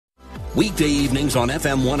Weekday evenings on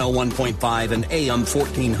FM 101.5 and AM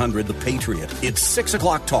 1400 The Patriot. It's 6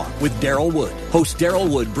 o'clock talk with Daryl Wood. Host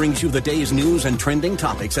Daryl Wood brings you the day's news and trending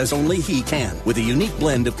topics as only he can, with a unique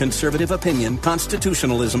blend of conservative opinion,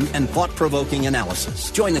 constitutionalism, and thought-provoking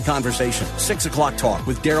analysis. Join the conversation. 6 o'clock talk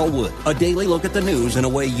with Daryl Wood. A daily look at the news in a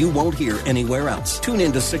way you won't hear anywhere else. Tune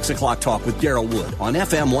in to 6 o'clock talk with Daryl Wood on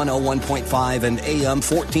FM 101.5 and AM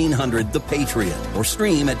 1400 The Patriot, or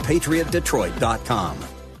stream at patriotdetroit.com.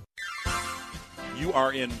 You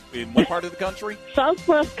are in what part of the country?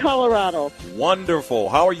 Southwest Colorado. Wonderful.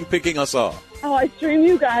 How are you picking us up? Oh, I stream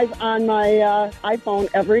you guys on my iPhone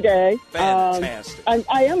every day. Fantastic.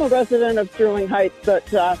 I am a resident of Sterling Heights,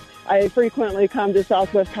 but I frequently come to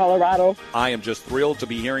Southwest Colorado. I am just thrilled to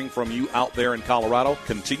be hearing from you out there in Colorado.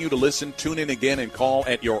 Continue to listen, tune in again, and call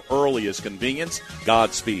at your earliest convenience.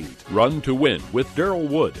 Godspeed. Run to Win with Daryl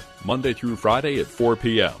Wood, Monday through Friday at 4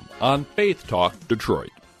 p.m. on Faith Talk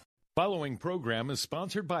Detroit. Following program is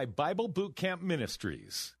sponsored by Bible Boot Camp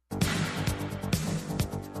Ministries.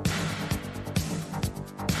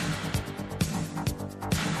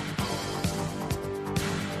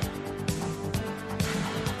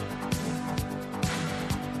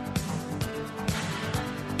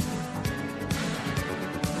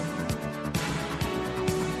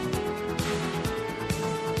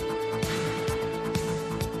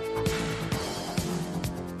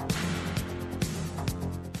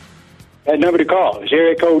 That number to call is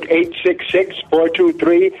area code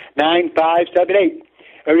 866-423-9578.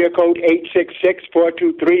 Area code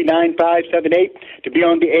 866-423-9578 to be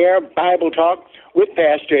on the air, Bible Talk with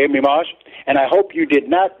Pastor Emery Moss. And I hope you did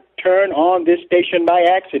not turn on this station by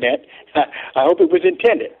accident. I hope it was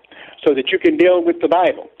intended so that you can deal with the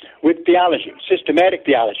Bible, with theology, systematic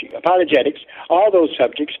theology, apologetics, all those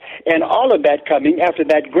subjects, and all of that coming after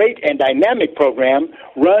that great and dynamic program,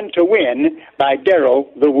 Run to Win, by Daryl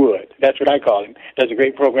the Wood. That's what I call him. Does a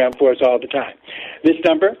great program for us all the time. This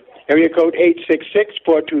number, area code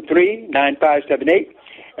 866-423-9578,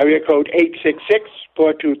 area code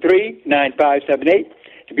 866-423-9578,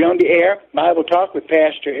 to be on the air, Bible Talk with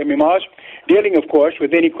Pastor Emery Moss, dealing, of course,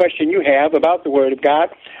 with any question you have about the Word of God,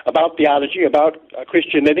 about theology, about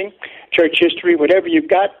Christian living, church history, whatever you've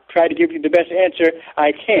got, try to give you the best answer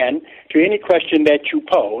I can to any question that you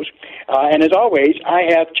pose. And as always, I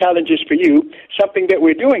have challenges for you. Something that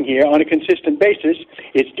we're doing here on a consistent basis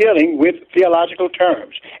is dealing with theological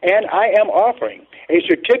terms. And I am offering a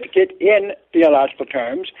certificate in theological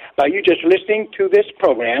terms by you just listening to this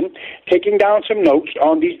program, taking down some notes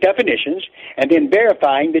on these definitions, and then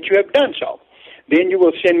verifying that you have done so. Then you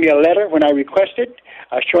will send me a letter when I request it,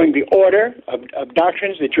 showing the order of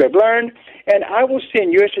doctrines that you have learned, and I will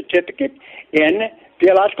send you a certificate in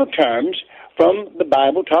theological terms from the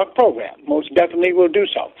Bible Talk program. Most definitely will do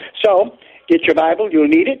so. So, get your Bible, you'll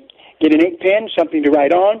need it. Get an ink pen, something to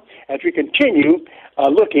write on, as we continue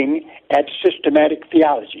looking at systematic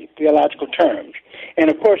theology, theological terms. And,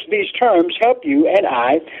 of course, these terms help you and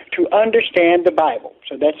I to understand the Bible.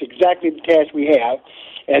 So that's exactly the task we have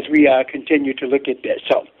as we continue to look at this.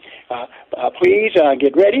 So please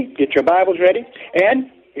get ready, get your Bibles ready. And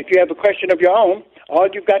if you have a question of your own, all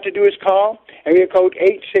you've got to do is call area code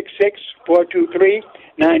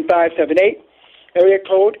 866-423-9578. Area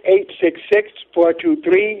code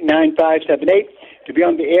 866-423-9578 to be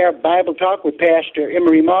on the air, Bible Talk with Pastor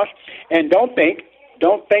Emery Moss. And don't think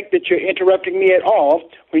that you're interrupting me at all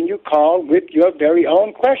when you call with your very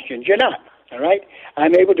own questions. You're not, all right?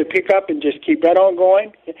 I'm able to pick up and just keep right on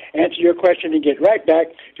going, answer your question, and get right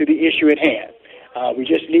back to the issue at hand. We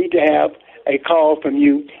just need to have a call from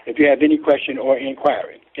you if you have any question or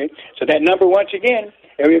inquiry, okay? So that number, once again,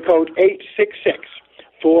 area code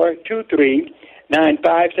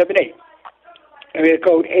 866-423-9578. Area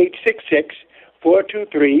code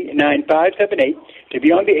 866-423-9578 to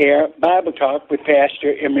be on the air, Bible Talk with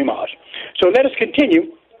Pastor Emery Moss. So let us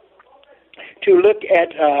continue to look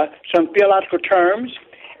at some theological terms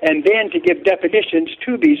and then to give definitions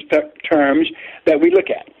to these terms that we look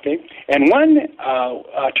at. Okay? And one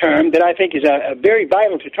term that I think is very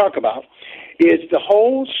vital to talk about is the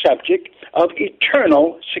whole subject of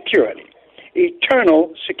eternal security.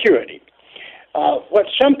 Eternal security. What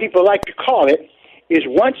some people like to call it is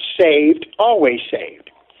once saved, always saved.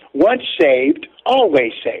 Once saved,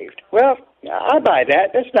 always saved. Well, I buy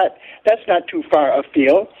that. That's not too far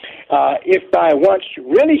afield. If by once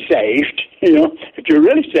really saved, if you're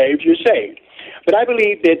really saved, you're saved. But I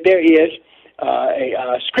believe that there is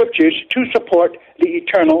scriptures to support the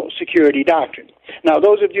eternal security doctrine. Now,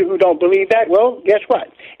 those of you who don't believe that, well, guess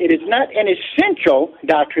what? It is not an essential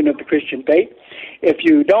doctrine of the Christian faith. If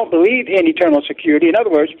you don't believe in eternal security, in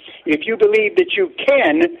other words, if you believe that you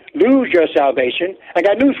can lose your salvation, I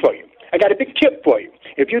got news for you. I got a big tip for you.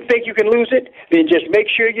 If you think you can lose it, then just make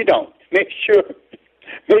sure you don't. Make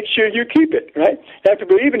sure you keep it, right? You have to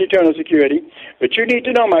believe in eternal security, but you need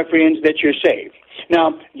to know, my friends, that you're saved.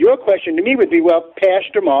 Now, your question to me would be, well,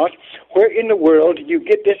 Pastor Moss, where in the world do you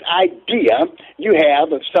get this idea you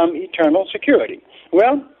have of some eternal security?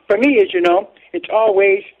 Well, for me, as you know, it's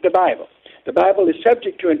always the Bible. The Bible is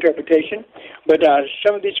subject to interpretation, but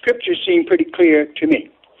some of these scriptures seem pretty clear to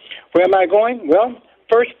me. Where am I going? Well,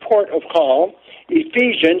 first port of call,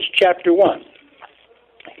 Ephesians chapter 1.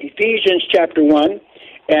 Ephesians chapter 1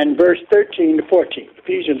 and verse 13 to 14.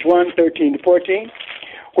 Ephesians 1, 13 to 14,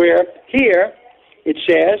 where here it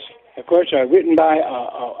says, of course, written by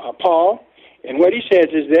Paul, and what he says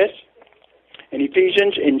is this, in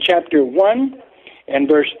Ephesians in chapter 1 and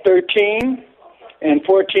verse 13 and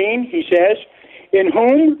 14, he says, in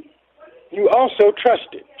whom you also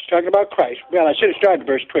trusted. He's talking about Christ. Well, I should have started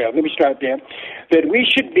verse 12. Let me start there. That we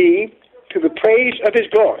should be to the praise of his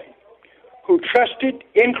glory, who trusted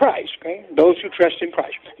in Christ, okay? Those who trust in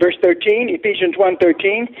Christ. Verse 13, Ephesians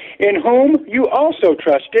 1:13, in whom you also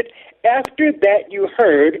trusted after that you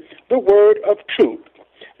heard the word of truth,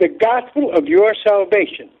 the gospel of your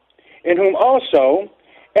salvation, in whom also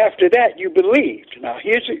after that you believed. Now,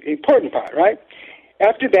 here's the important part, right?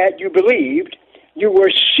 After that you believed, you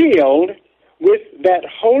were sealed with that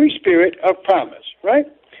Holy Spirit of promise, right?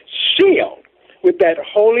 Sealed with that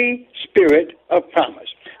Holy Spirit of promise.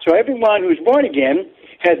 So everyone who's born again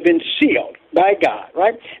has been sealed by God,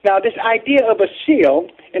 right? Now, this idea of a seal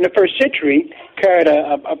in the first century carried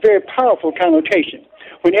a very powerful connotation.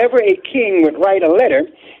 Whenever a king would write a letter,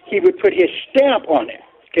 he would put his stamp on it,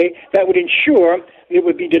 okay? That would ensure it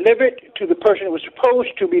would be delivered to the person it was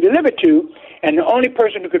supposed to be delivered to, and the only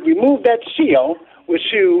person who could remove that seal would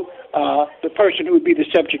sue the person who would be the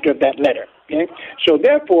subject of that letter, okay? So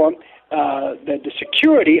therefore, the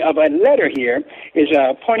security of a letter here is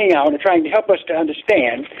pointing out and trying to help us to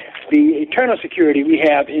understand the eternal security we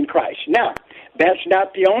have in Christ. Now, that's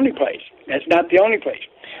not the only place. That's not the only place.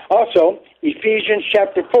 Also, Ephesians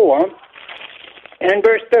chapter 4 and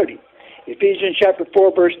verse 30. Ephesians chapter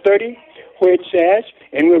 4, verse 30, where it says,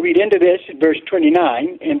 and we'll read into this in verse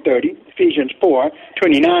 29 and 30, Ephesians 4,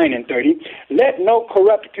 29 and 30, let no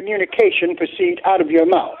corrupt communication proceed out of your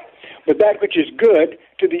mouth, but that which is good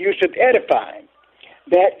to the use of edifying,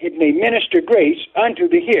 that it may minister grace unto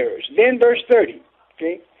the hearers. Then verse 30,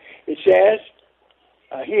 okay, it says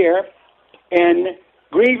here, and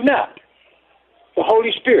grieve not the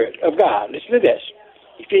Holy Spirit of God. Listen to this,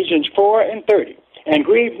 Ephesians 4 and 30. And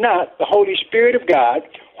grieve not the Holy Spirit of God,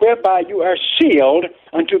 whereby you are sealed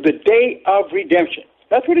unto the day of redemption.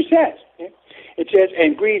 That's what it says. Okay? It says,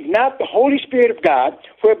 and grieve not the Holy Spirit of God,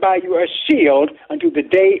 whereby you are sealed unto the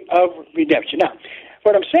day of redemption. Now,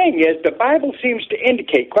 what I'm saying is the Bible seems to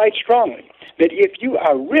indicate quite strongly that if you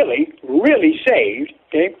are really, really saved,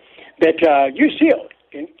 okay, that you're sealed,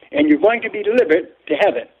 okay, and you're going to be delivered to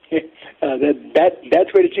heaven.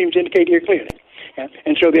 That's what it seems to indicate here clearly.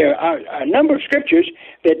 And so there are a number of scriptures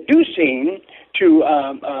that do seem to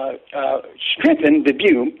strengthen the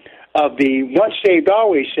view of the once saved,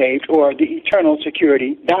 always saved, or the eternal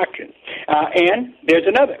security doctrine. And there's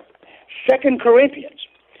another, 2 Corinthians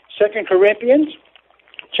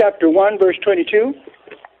chapter 1, verse 22.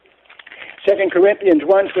 2 Corinthians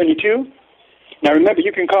 1:22. Now remember,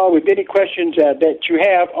 you can call with any questions that you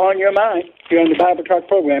have on your mind here on the Bible Talk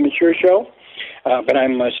program. It's your show. But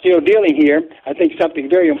I'm still dealing here, I think something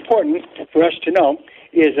very important for us to know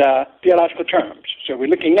is theological terms. So we're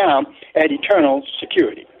looking now at eternal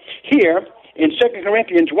security. Here in 2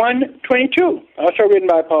 Corinthians 1:22, also written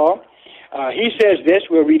by Paul, he says this,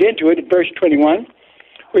 we'll read into it in verse 21,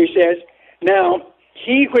 where he says, now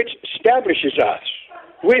he which establishes us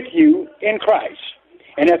with you in Christ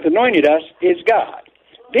and hath anointed us is God.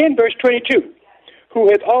 Then verse 22, who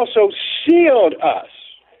hath also sealed us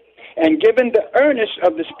and given the earnest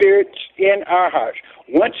of the Spirit in our hearts.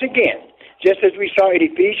 Once again, just as we saw in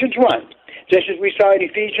Ephesians 1, just as we saw in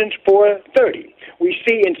Ephesians 4:30, we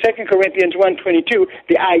see in 2 Corinthians 1:22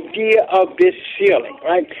 the idea of this sealing,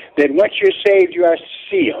 right? That once you're saved, you are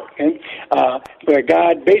sealed, okay? Where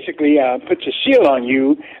God basically puts a seal on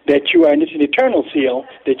you that you are, and it's an eternal seal,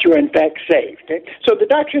 that you are in fact saved, okay? So the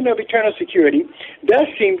doctrine of eternal security does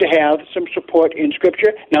seem to have some support in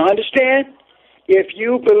Scripture. Now understand, if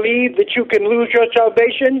you believe that you can lose your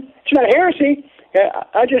salvation, it's not heresy.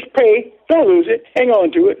 I just pray, don't lose it, hang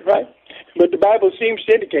on to it, right? But the Bible seems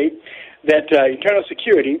to indicate that eternal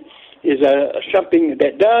security is something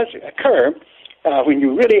that does occur when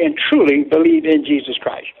you really and truly believe in Jesus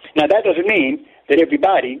Christ. Now, that doesn't mean that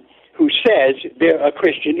everybody who says they're a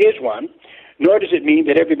Christian is one, nor does it mean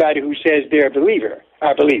that everybody who says they're a believer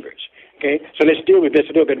are believers. Okay? So let's deal with this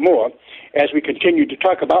a little bit more as we continue to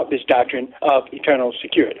talk about this doctrine of eternal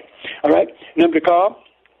security. All right? Number to call,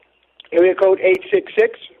 area code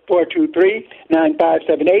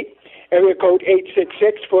 866-423-9578. Area code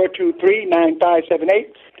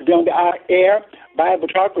 866-423-9578. To be on the air, Bible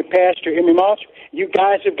Talk with Pastor Emery Moss. You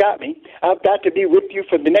guys have got me. I've got to be with you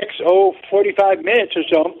for the next, 45 minutes or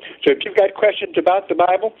so. So if you've got questions about the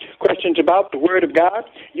Bible, questions about the Word of God,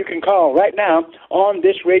 you can call right now on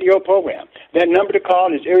this radio program. That number to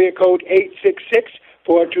call is area code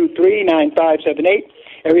 866-423-9578.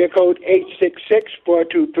 Area code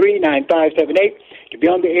 866-423-9578. To be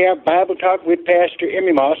on the air, Bible Talk with Pastor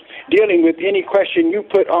Emery Moss, dealing with any question you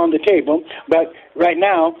put on the table, but right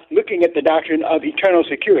now looking at the doctrine of eternal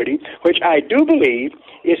security, which I do believe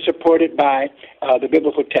is supported by the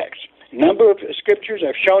biblical text. Number of scriptures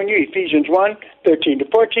I've shown you, Ephesians 1, 13 to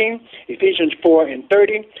 14, Ephesians 4 and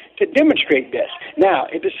 30, to demonstrate this. Now,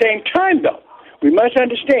 at the same time, though, we must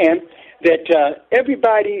understand that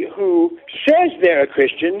everybody who says they're a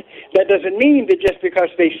Christian, that doesn't mean that just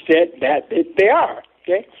because they said that they are.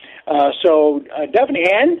 Okay, so definitely,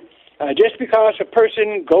 and just because a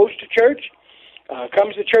person goes to church,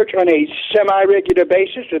 comes to church on a semi-regular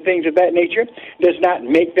basis, or things of that nature, does not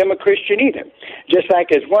make them a Christian either. Just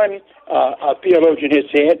like as one theologian has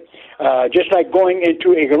said, just like going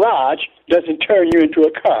into a garage doesn't turn you into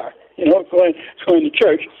a car. You know, going to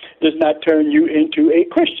church does not turn you into a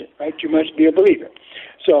Christian, right? You must be a believer.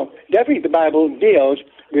 So definitely the Bible deals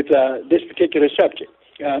with this particular subject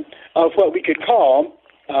of what we could call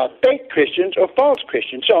fake Christians or false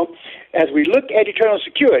Christians. So as we look at eternal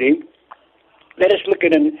security, let us look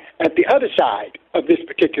at the other side of this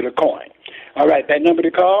particular coin. All right, that number to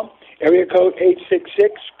call, area code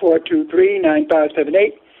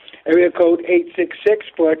 866-423-9578. Area code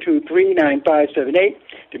 866-423-9578.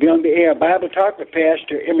 To be on the air, Bible Talk with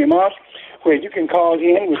Pastor Emery Moss, where you can call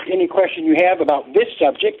in with any question you have about this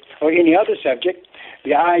subject or any other subject.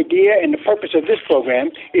 The idea and the purpose of this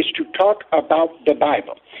program is to talk about the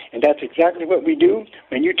Bible. And that's exactly what we do.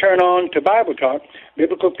 When you turn on to Bible Talk,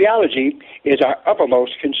 biblical theology is our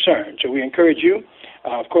uppermost concern. So we encourage you,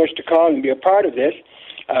 of course, to call and be a part of this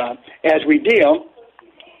as we deal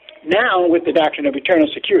now with the doctrine of eternal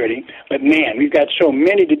security. But man, we've got so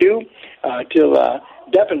many to do till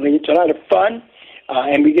definitely it's a lot of fun,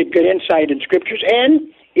 and we get good insight in scriptures.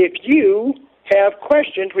 And if you have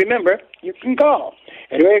questions, remember, you can call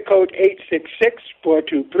at area code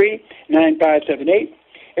 866-423-9578,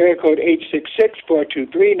 area code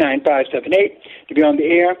 866-423-9578 to be on the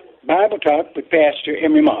air, Bible Talk with Pastor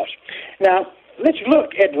Emery Moss. Now, let's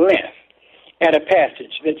look at length at a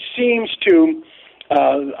passage that seems to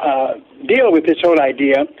deal with this whole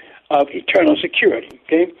idea of eternal security.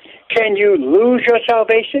 Okay, can you lose your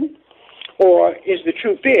salvation, or is the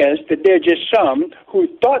truth is that there are just some who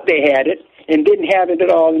thought they had it and didn't have it at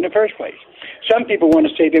all in the first place? Some people want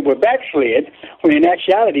to say they were backslid, when in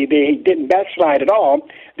actuality they didn't backslide at all.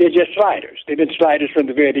 They're just sliders. They've been sliders from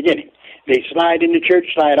the very beginning. They slide in the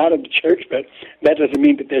church, slide out of the church, but that doesn't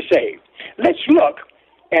mean that they're saved. Let's look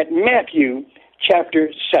at Matthew chapter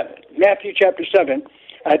 7. Matthew chapter 7,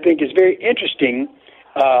 I think, is very interesting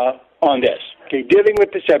on this, okay, dealing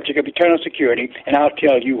with the subject of eternal security, and I'll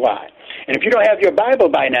tell you why. And if you don't have your Bible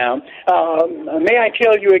by now, may I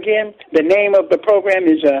tell you again, the name of the program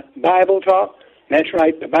is Bible Talk. That's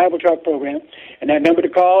right, the Bible Talk program. And that number to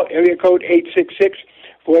call, area code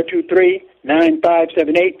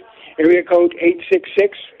 866-423-9578. Area code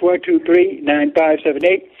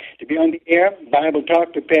 866-423-9578 to be on the air, Bible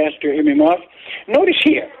Talk with Pastor Emery Moss. Notice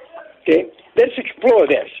here, okay, let's explore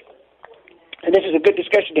this. And this is a good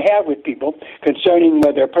discussion to have with people concerning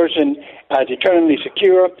whether a person is eternally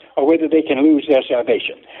secure or whether they can lose their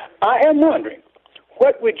salvation. I am wondering,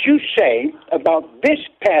 what would you say about this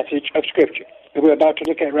passage of Scripture that we're about to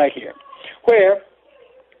look at right here, where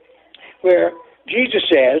Jesus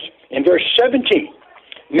says in verse 17,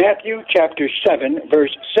 Matthew chapter 7,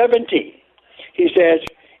 verse 17, he says,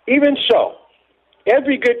 "Even so,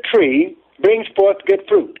 every good tree brings forth good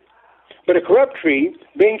fruit, but a corrupt tree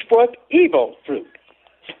brings forth evil fruit."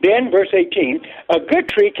 Then, verse 18, "A good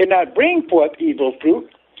tree cannot bring forth evil fruit,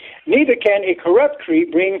 neither can a corrupt tree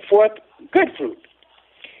bring forth good fruit.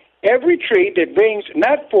 Every tree that brings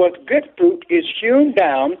not forth good fruit is hewn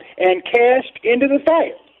down and cast into the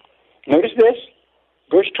fire." Notice this.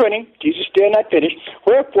 Verse 20, Jesus still not finished.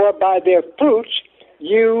 Wherefore, by their fruits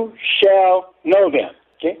you shall know them.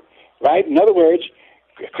 Okay? Right? In other words,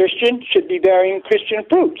 a Christian should be bearing Christian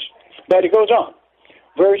fruits. But it goes on.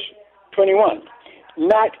 Verse 21.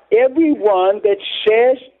 Not everyone that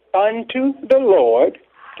says unto the Lord,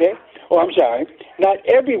 okay? Not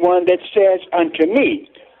everyone that says unto me,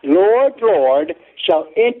 Lord, Lord, shall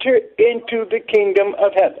enter into the kingdom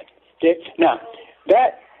of heaven. Okay? Now,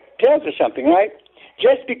 that tells us something, right?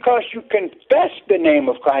 Just because you confess the name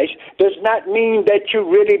of Christ does not mean that you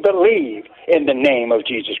really believe in the name of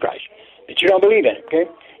Jesus Christ. That you don't believe in it, okay?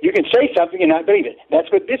 You can say something and not believe it. That's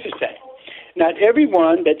what this is saying. Not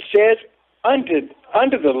everyone that says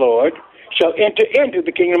unto the Lord shall enter into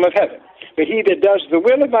the kingdom of heaven, but he that does the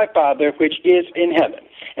will of my Father which is in heaven.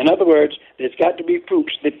 In other words, there's got to be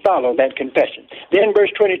fruits that follow that confession. Then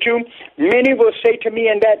verse 22, many will say to me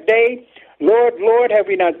in that day, Lord, Lord, have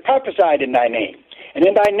we not prophesied in thy name? And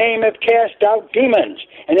in thy name have cast out demons,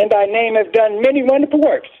 and in thy name have done many wonderful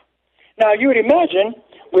works. Now you would imagine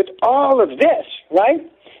with all of this, right?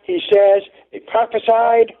 He says they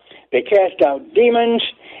prophesied, they cast out demons,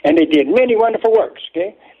 and they did many wonderful works,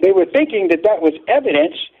 okay? They were thinking that that was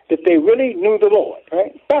evidence that they really knew the Lord,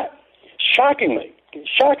 right? But shockingly,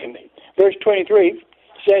 verse 23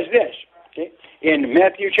 says this, okay? In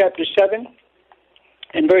Matthew chapter 7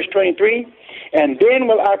 and verse 23, and then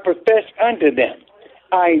will I profess unto them,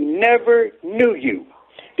 I never knew you.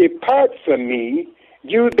 Depart from me,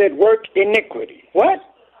 you that work iniquity. What?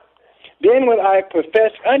 Then will I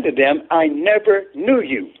profess unto them, I never knew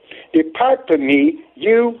you. Depart from me,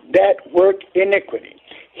 you that work iniquity.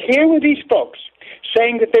 Here were these folks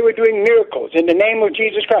saying that they were doing miracles in the name of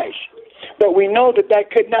Jesus Christ. But we know that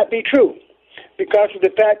that could not be true because of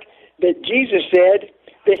the fact that Jesus said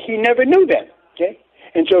that he never knew them. Okay?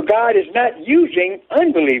 And so God is not using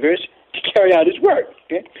unbelievers to carry out his work.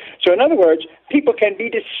 Okay? So in other words, people can be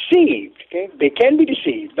deceived. Okay? They can be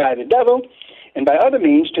deceived by the devil and by other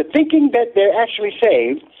means to thinking that they're actually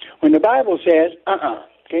saved when the Bible says,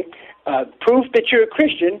 okay? Proof that you're a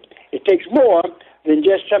Christian, it takes more than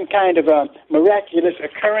just some kind of a miraculous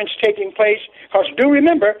occurrence taking place. Because do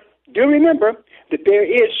remember that there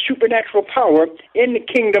is supernatural power in the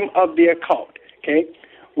kingdom of the occult. Okay?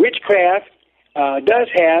 Witchcraft does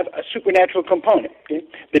have a supernatural component. Okay?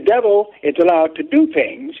 The devil is allowed to do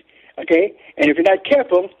things, okay? And if you're not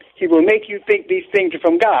careful, he will make you think these things are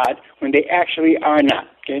from God when they actually are not,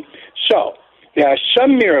 okay? So there are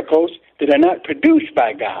some miracles that are not produced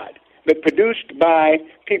by God, but produced by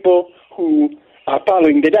people who are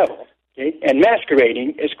following the devil, okay, and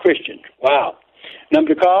masquerading as Christians. Wow.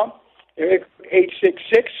 Number to call, area code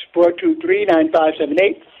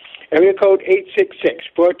 866-423-9578. Area code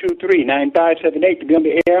 866-423-9578 to be on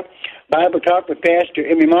the air. Bible Talk with Pastor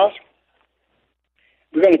Emmy Moss.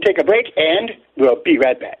 We're going to take a break, and we'll be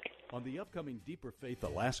right back. On the upcoming Deeper Faith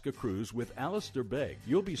Alaska cruise with Alistair Begg,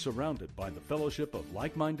 you'll be surrounded by the fellowship of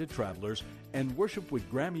like-minded travelers and worship with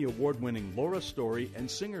Grammy Award-winning Laura Story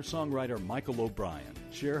and singer-songwriter Michael O'Brien.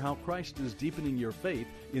 Share how Christ is deepening your faith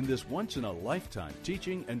in this once-in-a-lifetime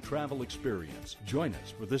teaching and travel experience. Join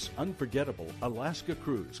us for this unforgettable Alaska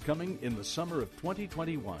cruise coming in the summer of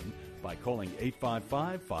 2021 by calling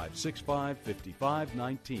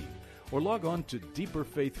 855-565-5519. or log on to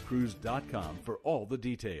deeperfaithcruise.com for all the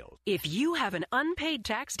details. If you have an unpaid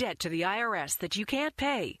tax debt to the IRS that you can't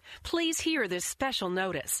pay, please hear this special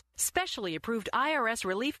notice. Specially approved IRS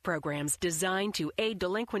relief programs designed to aid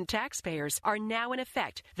delinquent taxpayers are now in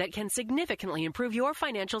effect that can significantly improve your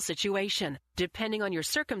financial situation. Depending on your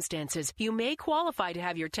circumstances, you may qualify to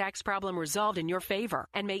have your tax problem resolved in your favor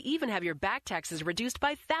and may even have your back taxes reduced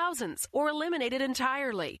by thousands or eliminated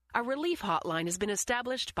entirely. A relief hotline has been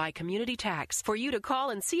established by Community Tax for you to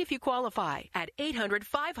call and see if you qualify at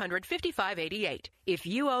 800-500-5588. If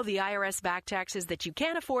you owe the IRS back taxes that you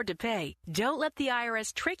can't afford to pay, don't let the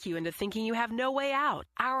IRS trick you into thinking you have no way out.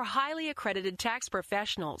 Our highly accredited tax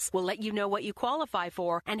professionals will let you know what you qualify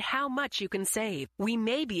for and how much you can save. We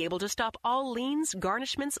may be able to stop all liens,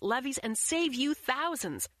 garnishments, levies, and save you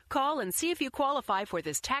thousands. Call and see if you qualify for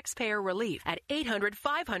this taxpayer relief at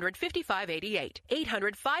 800-500-5588.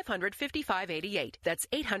 800-500-5588. That's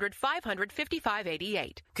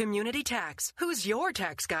 800-500-5588. Community Tax. Who's your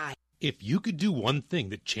tax guy? If you could do one thing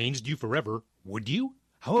that changed you forever, would you?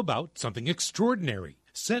 How about something extraordinary?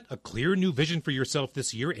 Set a clear new vision for yourself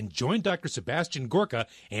this year and join Dr. Sebastian Gorka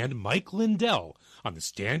and Mike Lindell on the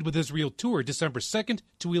Stand with Israel Tour December 2nd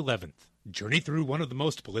to 11th. Journey through one of the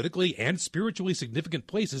most politically and spiritually significant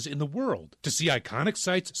places in the world to see iconic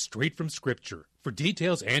sites straight from Scripture. For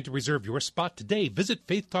details and to reserve your spot today, visit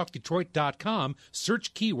faithtalkdetroit.com,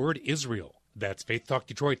 search keyword Israel. That's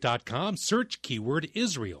faithtalkdetroit.com. Search keyword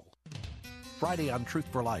Israel. Friday on Truth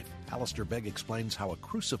for Life, Alistair Begg explains how a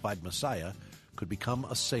crucified Messiah could become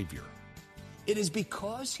a Savior. It is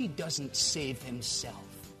because he doesn't save himself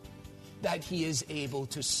that he is able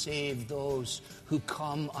to save those who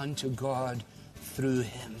come unto God through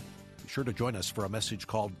him. Be sure to join us for a message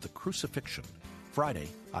called The Crucifixion, Friday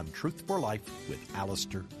on Truth for Life with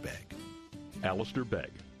Alistair Begg. Alistair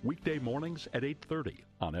Begg, weekday mornings at 8:30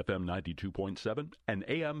 on FM 92.7 and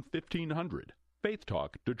AM 1500. Faith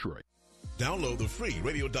Talk Detroit. Download the free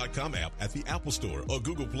Radio.com app at the Apple Store or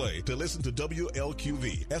Google Play to listen to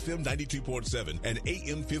WLQV, FM 92.7 and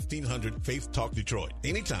AM 1500 Faith Talk Detroit.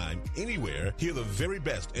 Anytime, anywhere, hear the very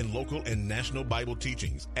best in local and national Bible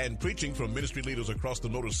teachings and preaching from ministry leaders across the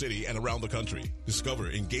Motor City and around the country.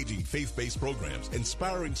 Discover engaging faith-based programs,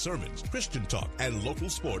 inspiring sermons, Christian talk, and local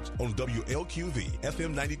sports on WLQV,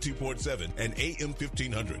 FM 92.7 and AM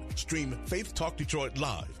 1500. Stream Faith Talk Detroit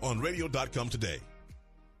live on Radio.com today.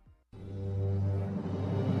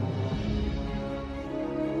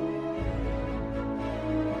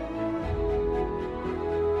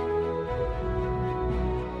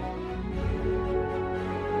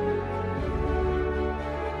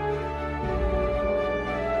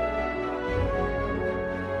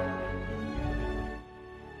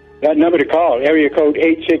 That number to call, area code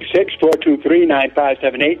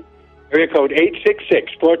 866-423-9578. Area code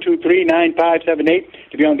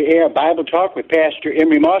 866-423-9578 to be on the air Bible Talk with Pastor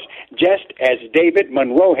Emery Moss, just as David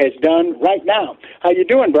Monroe has done right now. How you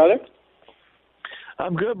doing, brother?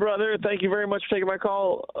 I'm good, brother. Thank you very much for taking my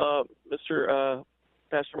call, Mr.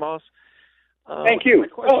 Pastor Moss. Thank you. My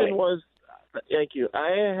question was, thank you.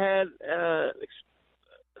 I had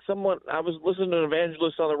someone, I was listening to an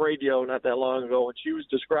evangelist on the radio not that long ago, and she was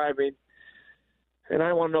describing, and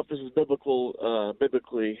I want to know if this is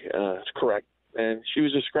biblically correct. And she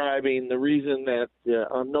was describing the reason that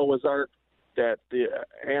on Noah's Ark, that the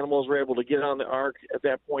animals were able to get on the ark at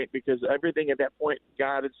that point, because everything at that point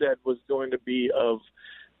God had said was going to be of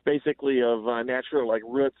natural, like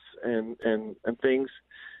roots and things.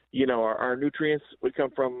 You know, our nutrients would come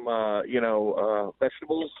from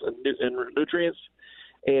vegetables and nutrients.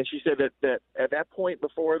 And she said that at that point,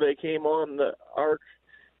 before they came on the ark,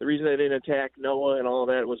 the reason they didn't attack Noah and all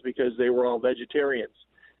that was because they were all vegetarians,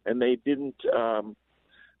 and they didn't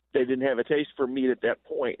have a taste for meat at that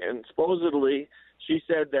point. And supposedly, she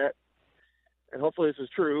said that, and hopefully this is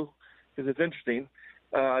true because it's interesting.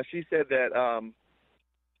 She said that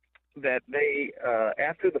that they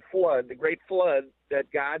after the flood, the great flood,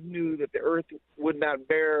 that God knew that the earth would not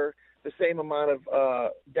bear the same amount of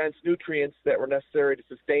dense nutrients that were necessary to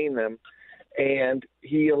sustain them, and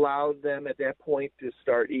he allowed them at that point to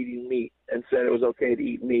start eating meat and said it was okay to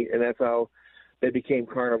eat meat, and that's how they became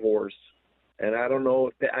carnivores. And I don't know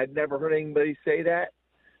if I'd never heard anybody say that,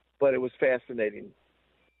 but it was fascinating.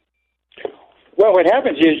 Well, what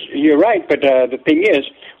happens is, you're right, but the thing is,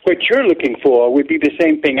 what you're looking for would be the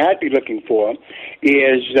same thing I'd be looking for,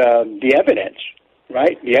 is the evidence,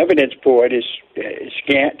 right? The evidence for it is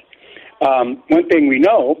scant. One thing we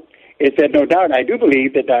know is that, no doubt, I do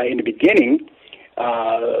believe that in the beginning,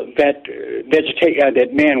 that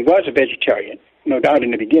man was a vegetarian, no doubt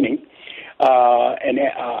in the beginning, and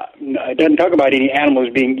it doesn't talk about any animals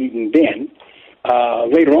being eaten then.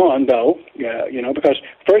 Later on, though, because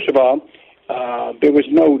first of all, there was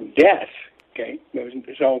no death. Okay,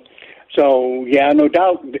 so no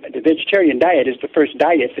doubt, the vegetarian diet is the first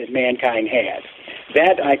diet that mankind had.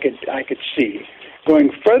 That I could see.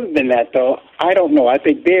 Going further than that, though, I don't know. I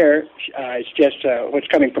think it's just what's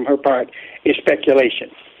coming from her part is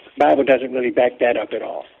speculation. The Bible doesn't really back that up at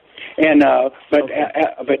all. And but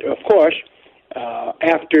of course,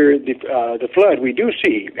 after the flood, we do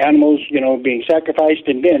see animals, being sacrificed,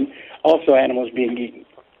 and then also animals being eaten.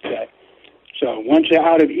 So once they're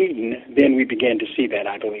out of Eden, then we begin to see that,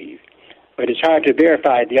 I believe. But it's hard to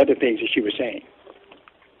verify the other things that she was saying.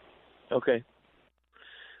 Okay.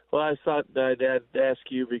 Well, I thought I'd ask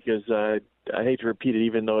you because I hate to repeat it,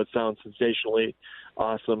 even though it sounds sensationally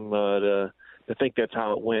awesome to think that's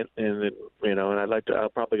how it went, and and I'm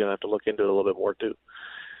probably gonna have to look into it a little bit more too.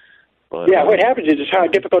 But, yeah, what happens is it's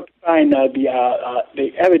hard, difficult to find the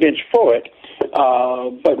evidence for it.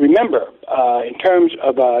 But remember, in terms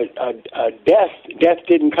of death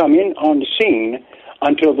didn't come in on the scene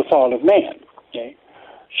until the fall of man. Okay.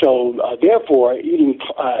 So, therefore, the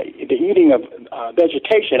eating of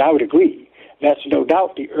vegetation, I would agree. That's no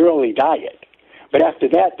doubt the early diet. But after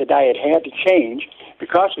that, the diet had to change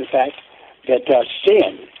because of the fact that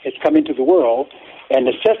sin has come into the world and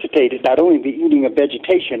necessitated not only the eating of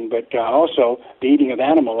vegetation, but also the eating of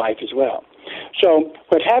animal life as well. So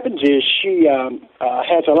what happens is she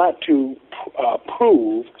has a lot to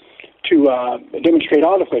prove to demonstrate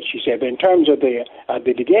all of what she said. But in terms of the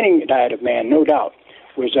beginning diet of man, no doubt,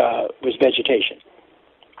 was vegetation.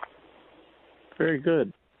 Very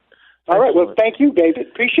good. All right. Well, thank you, David.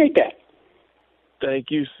 Appreciate that. Thank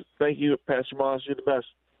you, Pastor Moss. You're the best.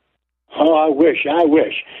 Oh, I wish.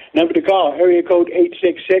 Number to call, area code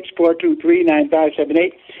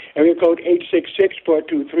 866-423-9578. Area code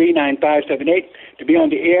 866-423-9578. To be on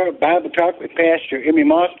the air, Bible Talk with Pastor Emmy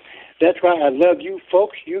Moss. That's why I love you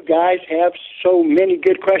folks. You guys have so many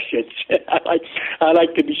good questions. I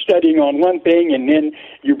like to be studying on one thing, and then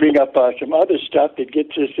you bring up some other stuff that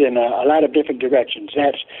gets us in a lot of different directions.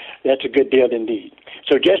 That's a good deal indeed.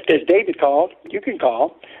 So just as David called, you can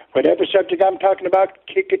call. Whatever subject I'm talking about,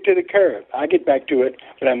 kick it to the curb. I'll get back to it,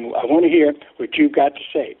 but I want to hear what you've got to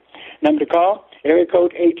say. Number to call, area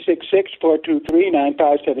code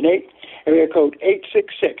 866-423-9578. Area code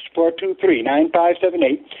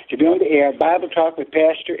 866-423-9578 to be on the air, Bible Talk with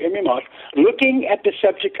Pastor Emmy Moss, looking at the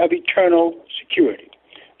subject of eternal security.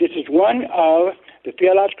 This is one of the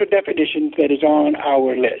theological definitions that is on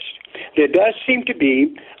our list. There does seem to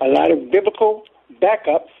be a lot of biblical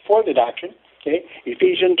backup for the doctrine. Okay,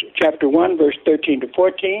 Ephesians chapter 1, verse 13 to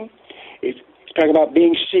 14. It's talking about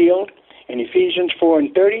being sealed. In Ephesians 4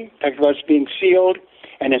 and 30, talks about us being sealed.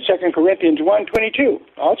 And in 2 Corinthians 1:22,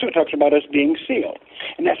 also talks about us being sealed.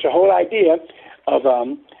 And that's the whole idea of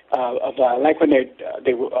like when a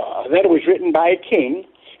letter was written by a king,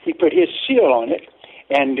 he put his seal on it,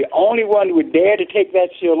 and the only one who would dare to take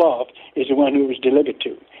that seal off is the one who was delivered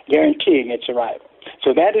to, guaranteeing its arrival.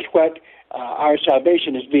 So that is what our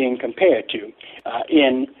salvation is being compared to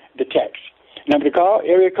in the text. Number to call,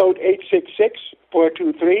 area code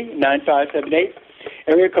 866-423-9578.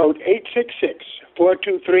 Area code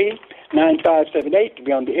 866-423-9578 to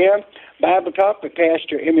be on the air. Bible Talk with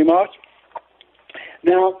Pastor Emmy Moss.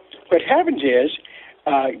 Now, what happens is,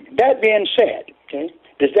 that being said, okay,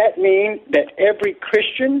 does that mean that every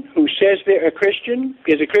Christian who says they're a Christian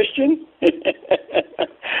is a Christian?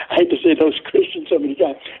 I hate to say those Christians so many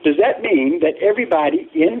times. Does that mean that everybody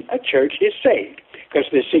in a church is saved? Because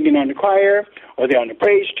they're singing on the choir, or they're on the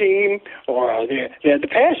praise team, or they're the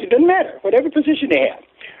pastor, it doesn't matter, whatever position they have.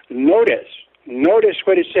 Notice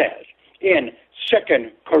what it says in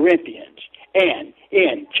 2 Corinthians and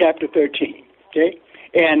in chapter 13, okay?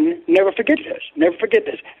 And never forget this.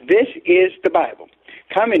 This is the Bible,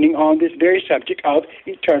 commenting on this very subject of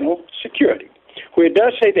eternal security, where it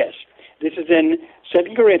does say this. This is in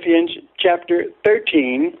 2 Corinthians chapter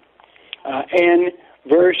 13 and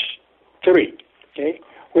verse 3, okay,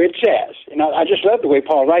 where it says, and I just love the way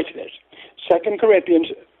Paul writes this, 2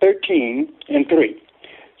 Corinthians 13 and 3.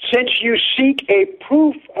 Since you seek a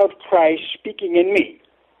proof of Christ speaking in me,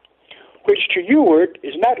 which to youward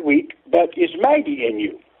is not weak, but is mighty in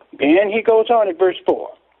you. Then he goes on in verse 4.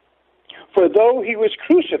 For though he was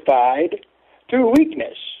crucified through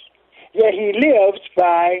weakness, yet he lives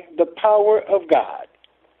by the power of God.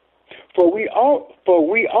 For we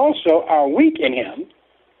also are weak in him,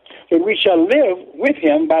 but we shall live with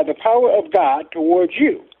him by the power of God towards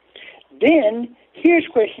you. Then here's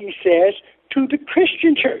what he says to the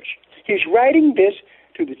Christian church. He's writing this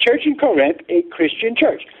to the church in Corinth, a Christian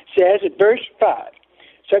church. Says at verse 5,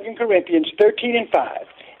 2 Corinthians 13 and 5,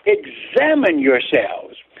 examine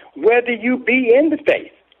yourselves whether you be in the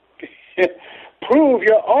faith. Prove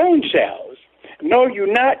your own selves. Know you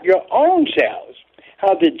not your own selves,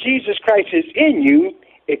 how that Jesus Christ is in you,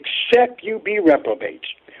 except you be reprobates.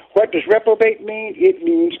 What does reprobate mean? It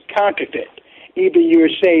means counterfeit. Either you're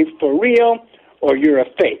saved for real or you're a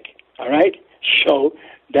fake. All right? So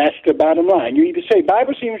that's the bottom line. You either say,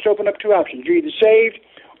 Bible seems to open up two options. You're either saved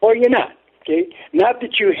or you're not. Okay? Not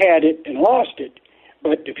that you had it and lost it,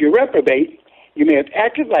 but if you're reprobate, you may have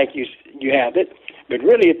acted like you have it, but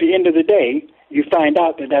really at the end of the day, you find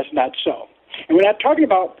out that that's not so. And we're not talking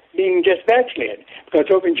about being just backslid, because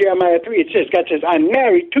over in Jeremiah 3 it says, God says, I'm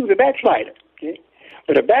married to the backslider. Okay?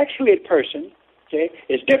 But a backslid person, okay,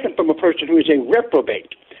 is different from a person who is a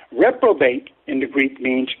reprobate. Reprobate in the Greek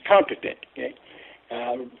means counterfeit. Okay?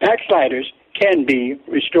 Backsliders can be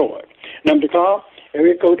restored. Number to call,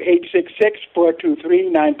 area code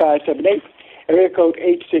 866-423-9578. Area code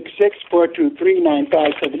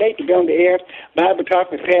 866-423-9578 to be on the air. Bible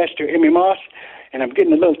Talk with Pastor Emmy Moss. And I'm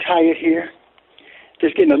getting a little tired here.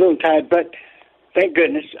 Just getting a little tired, but thank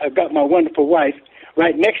goodness I've got my wonderful wife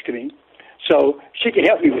right next to me, so she can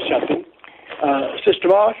help me with something. Sister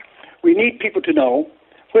Moss, we need people to know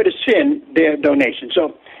where to send their donation.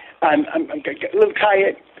 So I'm a little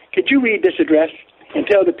tired. Could you read this address and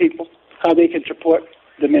tell the people how they can support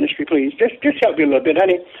the ministry, please. Just help me a little bit,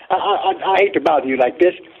 honey. I hate to bother you like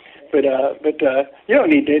this, but you don't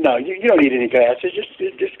need to. No, you don't need any glasses.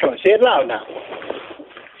 Just come on, say it loud now.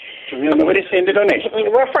 Nobody send a donation.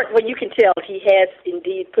 Well, you can tell he has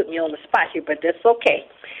indeed put me on the spot here, but that's okay.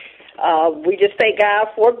 We just thank God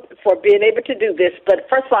for being able to do this. But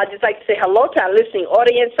first of all, I'd just like to say hello to our listening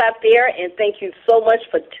audience out there, and thank you so much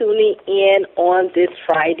for tuning in on this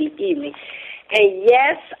Friday evening. And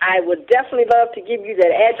yes, I would definitely love to give you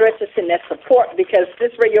that address to send that support, because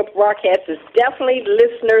this radio broadcast is definitely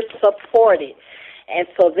listener supported. And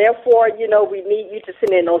so, therefore, we need you to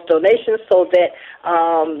send in those donations so that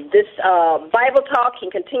this Bible Talk can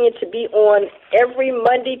continue to be on every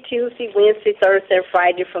Monday, Tuesday, Wednesday, Thursday, and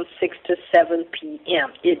Friday from 6 to 7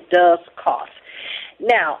 p.m. It does cost.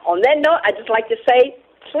 Now, on that note, I'd just like to say,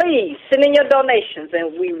 please send in your donations,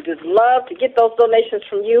 and we would just love to get those donations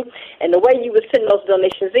from you. And the way you would send those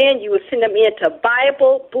donations in, you would send them in to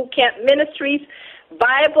Bible Boot Camp Ministries,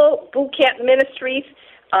 Bible Boot Camp Ministries.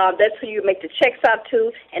 That's who you make the checks out to,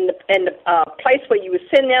 and the place where you would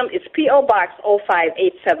send them is P.O. Box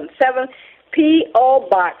 05877, P.O.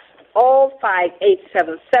 Box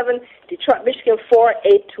 05877, Detroit, Michigan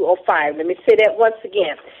 48205. Let me say that once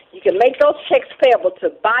again. You can make those checks payable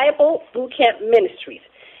to Bible Boot Camp Ministries,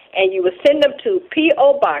 and you would send them to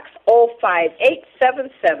P.O. Box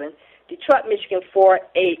 05877, Detroit, Michigan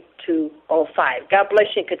 48205. God bless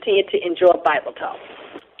you, and continue to enjoy Bible Talk.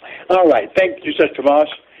 All right. Thank you, Sister Moss.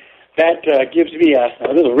 That gives me a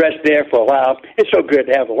little rest there for a while. It's so good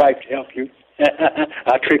to have a wife to help you.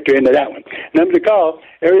 I tricked her into that one. Number to call,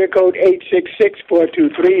 area code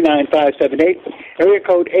 866-423-9578, area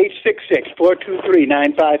code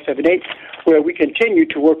 866-423-9578, where we continue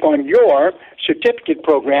to work on your certificate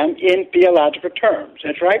program in theological terms.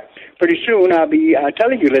 That's right. Pretty soon I'll be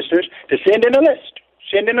telling you, listeners, to send in a list.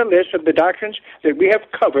 Send in a list of the doctrines that we have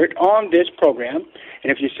covered on this program.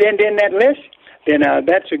 And if you send in that list, then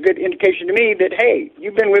that's a good indication to me that, hey,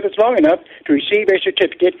 you've been with us long enough to receive a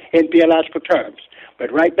certificate in theological terms.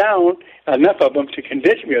 But write down enough of them to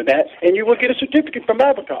convince me of that, and you will get a certificate from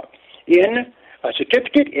Bible Talk in a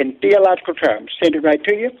certificate in theological terms. Send it right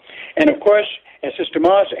to you. And, of course, as Sister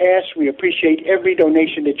Moss asked, we appreciate every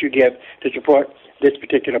donation that you give to support this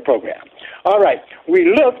particular program. All right.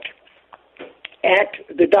 We looked at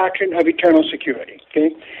the doctrine of eternal security. Okay,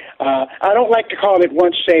 I don't like to call it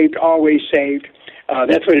once saved, always saved.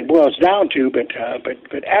 That's what it boils down to. But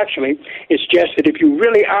actually, it's just that if you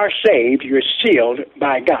really are saved, you're sealed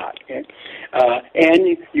by God. Okay,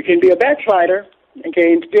 and you can be a backslider,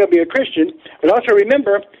 okay, and still be a Christian. But also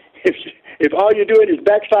remember, if all you're doing is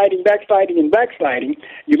backsliding,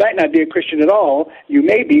 you might not be a Christian at all. You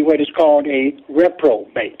may be what is called a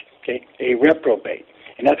reprobate. Okay, a reprobate,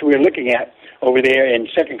 and that's what we're looking at over there in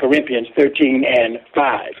 2 Corinthians 13 and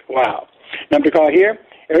 5. Wow. Number to call here,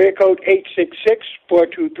 area code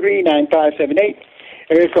 866-423-9578,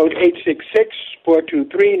 area code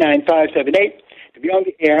 866-423-9578, to be on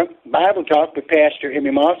the air, Bible Talk with Pastor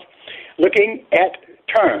Emmy Moss, looking at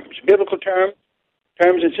terms, biblical terms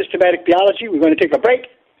in systematic theology. We're going to take a break,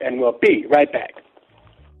 and we'll be right back.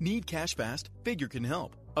 Need cash fast? Figure can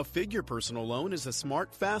help. A Figure personal loan is a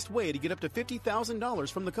smart, fast way to get up to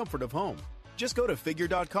 $50,000 from the comfort of home. Just go to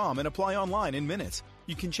Figure.com and apply online in minutes.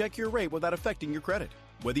 You can check your rate without affecting your credit.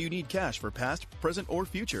 Whether you need cash for past, present, or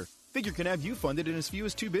future, Figure can have you funded in as few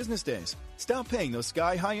as 2 business days. Stop paying those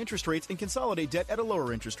sky-high interest rates and consolidate debt at a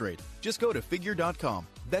lower interest rate. Just go to Figure.com.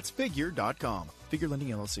 That's Figure.com. Figure Lending,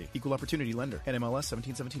 LLC. Equal Opportunity Lender. NMLS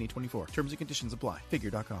 1777824. Terms and conditions apply.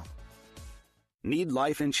 Figure.com. Need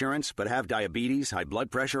life insurance but have diabetes, high blood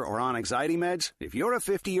pressure, or on anxiety meds? If you're a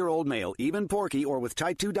 50-year-old male, even porky, or with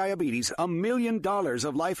type 2 diabetes, $1 million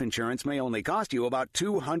of life insurance may only cost you about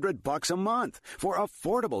 $200 a month. For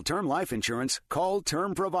affordable term life insurance, call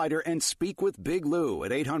Term Provider and speak with Big Lou at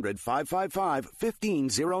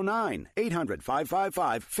 800-555-1509,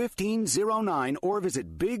 800-555-1509, or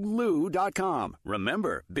visit biglou.com.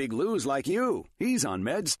 Remember, Big Lou's like you. He's on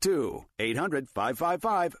meds too.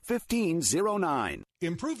 800-555-1509.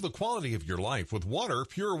 Improve the quality of your life with Water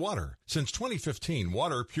Pure Water. Since 2015,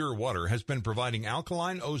 Water Pure Water has been providing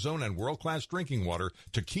alkaline, ozone, and world-class drinking water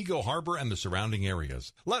to Kego Harbor and the surrounding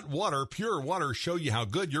areas. Let Water Pure Water show you how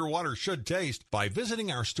good your water should taste by visiting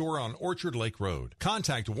our store on Orchard Lake Road.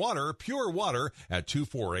 Contact Water Pure Water at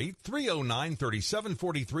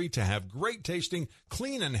 248-309-3743 to have great tasting,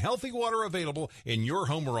 clean, and healthy water available in your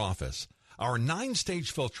home or office. Our 9-stage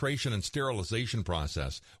filtration and sterilization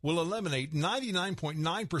process will eliminate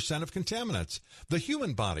 99.9% of contaminants. The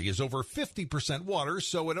human body is over 50% water,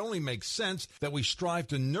 so it only makes sense that we strive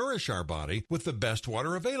to nourish our body with the best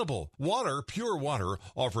water available. Water Pure Water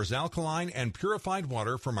offers alkaline and purified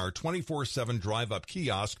water from our 24/7 drive-up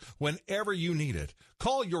kiosk whenever you need it.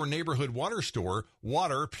 Call your neighborhood water store,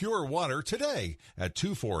 Water Pure Water, today at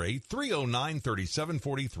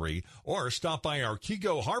 248-309-3743 or stop by our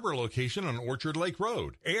Kego Harbor location on Orchard Lake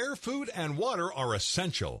Road. Air, food, and water are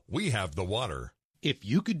essential. We have the water. If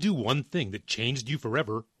you could do one thing that changed you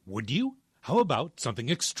forever, would you? How about something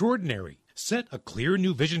extraordinary? Set a clear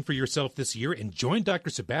new vision for yourself this year and join Dr.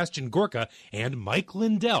 Sebastian Gorka and Mike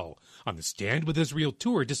Lindell on the Stand with Israel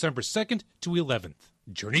tour December 2nd to 11th.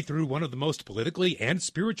 Journey through one of the most politically and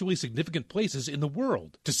spiritually significant places in the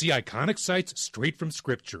world to see iconic sites straight from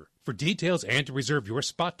Scripture. For details and to reserve your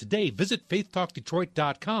spot today, visit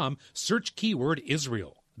faithtalkdetroit.com, search keyword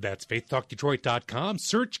Israel. That's faithtalkdetroit.com,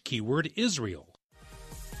 search keyword Israel.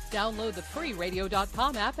 Download the free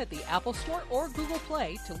radio.com app at the Apple Store or Google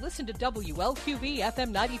Play to listen to WLQV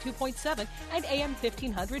FM 92.7 and AM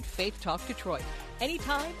 1500 Faith Talk Detroit.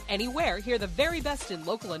 Anytime, anywhere, hear the very best in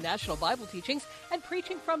local and national Bible teachings and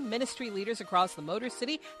preaching from ministry leaders across the Motor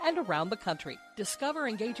City and around the country. Discover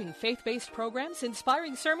engaging faith-based programs,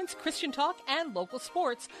 inspiring sermons, Christian talk, and local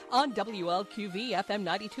sports on WLQV FM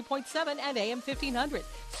 92.7 and AM 1500.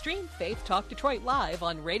 Stream Faith Talk Detroit live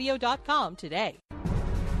on radio.com today.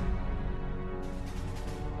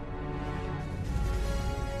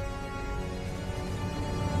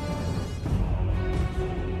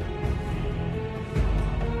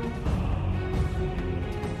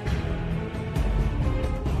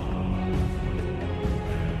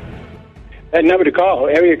 That number to call,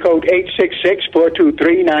 area code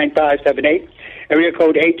 866-423-9578, area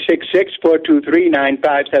code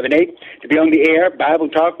 866-423-9578, to be on the air, Bible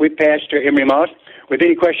Talk with Pastor Emery Moss, with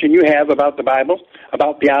any question you have about the Bible,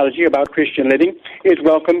 about theology, about Christian living, is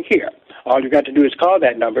welcome here. All you've got to do is call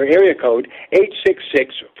that number, area code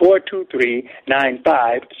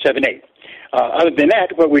 866-423-9578. Other than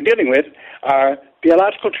that, what we're dealing with are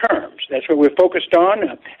theological terms. That's what we're focused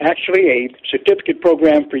on. Actually, a certificate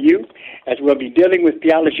program for you, as we'll be dealing with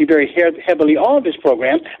theology very heavily on this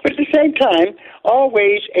program, but at the same time,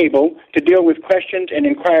 always able to deal with questions and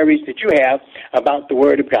inquiries that you have about the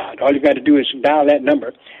Word of God. All you've got to do is dial that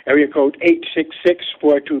number, area code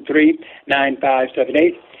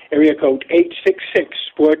 866-423-9578. Area code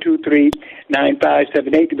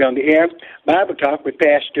 866-423-9578 to be on the air. Bible Talk with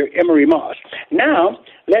Pastor Emery Moss. Now,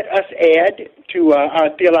 let us add to our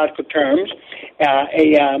theological terms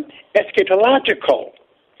a eschatological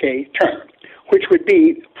term, which would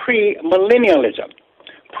be premillennialism.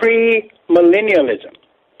 Premillennialism.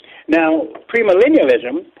 Now,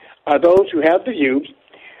 premillennialism are those who have the view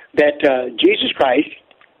that Jesus Christ,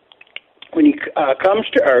 when he comes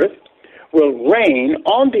to earth, will reign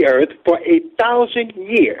on the earth for 1,000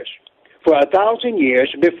 years,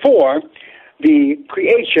 before the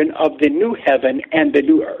creation of the new heaven and the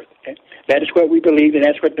new earth. Okay? That is what we believe, and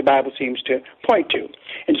that's what the Bible seems to point to.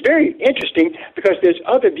 And it's very interesting because there's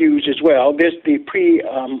other views as well. There's the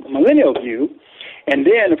pre-millennial view, and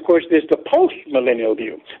then, of course, there's the post-millennial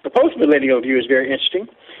view. The post-millennial view is very interesting,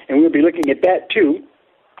 and we'll be looking at that too.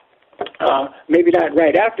 Maybe not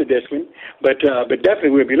right after this one, but definitely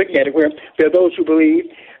we'll be looking at it, where there are those who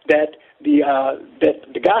believe that the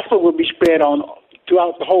gospel will be spread on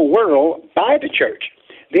throughout the whole world by the church.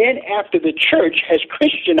 Then after the church has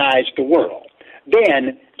Christianized the world,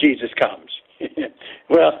 then Jesus comes.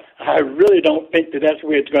 Well, I really don't think that that's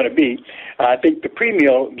where it's going to be. I think the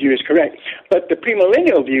premill view is correct. But the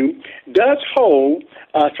premillennial view does hold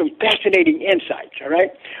some fascinating insights, all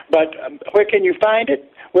right? But where can you find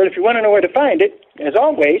it? Well, if you want to know where to find it, as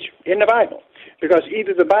always, in the Bible. Because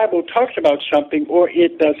either the Bible talks about something or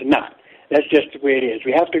it does not. That's just the way it is.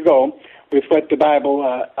 We have to go with what the Bible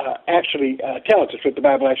actually tells us, what the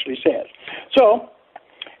Bible actually says. So,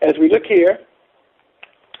 as we look here,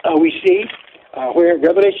 we see where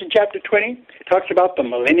Revelation chapter 20 talks about the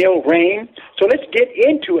millennial reign. So let's get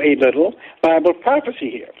into a little Bible prophecy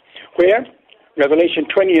here, where Revelation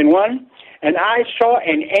 20:1, and I saw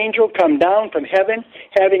an angel come down from heaven,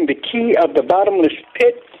 having the key of the bottomless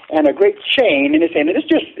pit and a great chain in his hand. And it's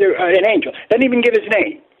just an angel. Doesn't even give his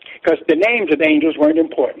name, because the names of the angels weren't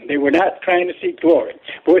important. They were not trying to seek glory.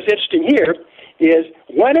 But what's interesting here is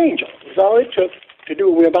one angel. That's all it took to do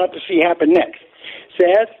what we're about to see happen next.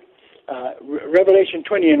 Says, Revelation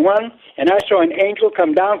 20:1, and I saw an angel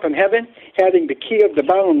come down from heaven, having the key of the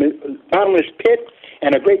bottomless pit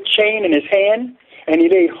and a great chain in his hand. And he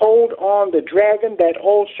laid hold on the dragon, that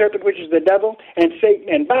old serpent, which is the devil, and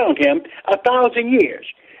Satan, and bound him 1,000 years.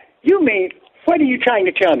 You mean, what are you trying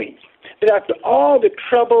to tell me? That after all the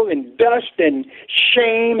trouble and dust and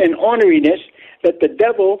shame and orneriness that the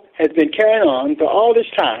devil has been carrying on for all this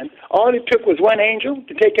time, all it took was one angel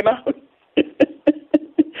to take him out?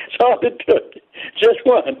 That's all it took. Just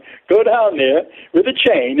one. Go down there with a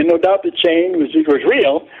chain, and no doubt the chain was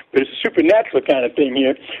real, but it's a supernatural kind of thing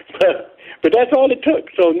here. But that's all it took.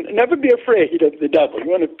 So never be afraid of the devil. You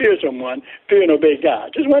want to fear someone, fear and obey God.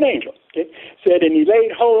 Just one angel. Okay? Said, and he laid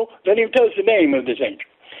hold, don't even tell us the name of this angel.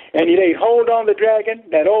 And he laid hold on the dragon,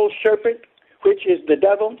 that old serpent, which is the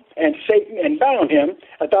devil, and Satan, and bound him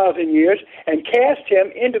 1,000 years, and cast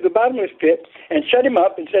him into the bottomless pit, and shut him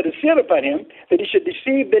up, and set a seal upon him, that he should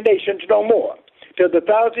deceive the nations no more, till the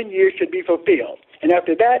 1,000 years should be fulfilled. And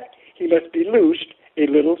after that, he must be loosed a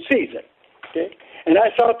little season. Okay? And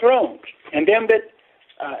I saw thrones, and them that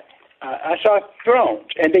I saw thrones,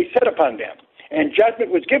 and they sat upon them, and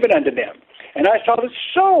judgment was given unto them. And I saw the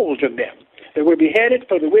souls of them that were beheaded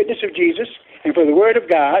for the witness of Jesus and for the word of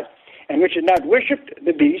God, and which had not worshipped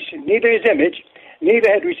the beast, neither his image,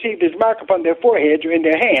 neither had received his mark upon their foreheads or in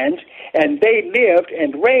their hands, and they lived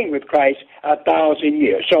and reigned with Christ 1,000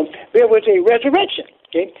 years. So there was a resurrection.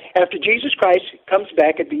 Okay? After Jesus Christ comes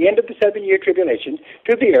back at the end of the 7-year tribulation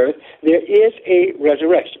to the earth, there is a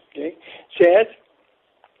resurrection. Okay? Says,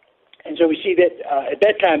 and so we see that at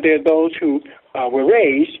that time there are those who were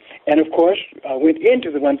raised and, of course, went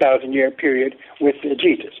into the 1,000-year period with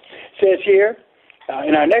Jesus. Says here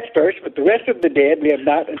in our next verse, but the rest of the dead live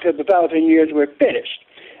not until the 1,000 years were finished.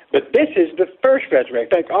 But this is the first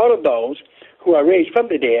resurrection. In fact, all of those who are raised from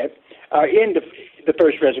the dead are in the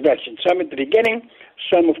first resurrection. Some at the beginning,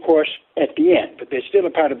 some, of course, at the end. But they're still a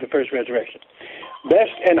part of the first resurrection.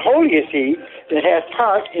 Blessed and holy is he that hath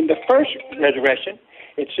part in the first resurrection.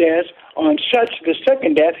 It says, on such the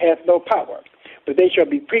second death hath no power. But they shall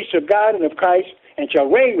be priests of God and of Christ, and shall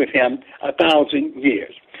reign with him 1,000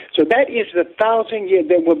 years. So that is the 1,000 years.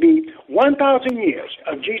 There will be 1,000 years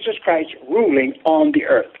of Jesus Christ ruling on the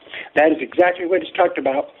earth. That is exactly what is talked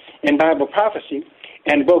about in Bible prophecy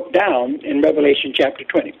and broke down in Revelation chapter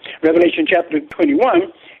 20. Revelation chapter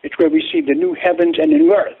 21, it's where we see the new heavens and the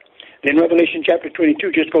new earth. Then Revelation chapter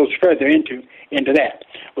 22 just goes further into that.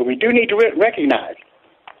 But we do need to recognize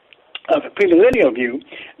of a premillennial view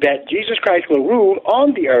that Jesus Christ will rule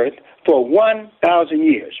on the earth for 1,000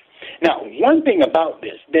 years. Now, one thing about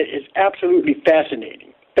this that is absolutely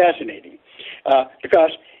fascinating,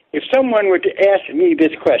 because if someone were to ask me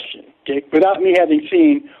this question, okay, without me having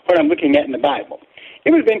seen what I'm looking at in the Bible,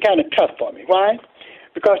 it would have been kind of tough for me. Why?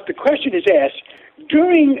 Because the question is asked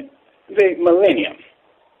during the millennium,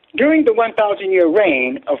 during the 1,000-year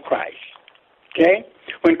reign of Christ, okay,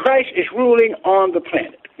 when Christ is ruling on the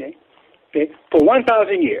planet, okay, for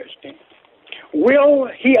 1,000 years, okay, will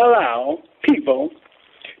he allow people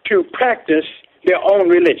to practice their own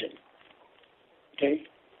religion? Okay?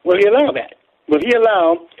 Will he allow that? Will he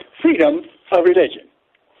allow freedom of religion?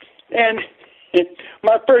 And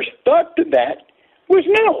my first thought to that was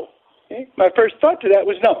no. Okay? My first thought to that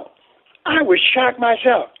was no. I was shocked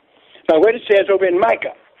myself by what it says over in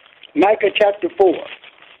Micah chapter 4.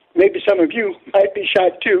 Maybe some of you might be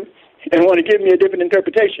shocked too and want to give me a different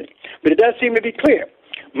interpretation. But it does seem to be clear.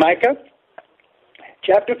 Micah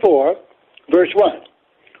chapter 4, verse 1,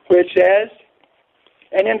 where it says,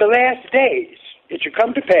 and in the last days it shall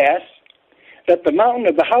come to pass that the mountain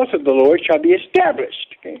of the house of the Lord shall be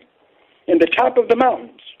established, okay, in the top of the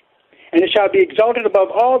mountains, and it shall be exalted above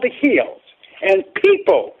all the hills, and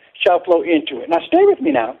people shall flow into it. Now stay with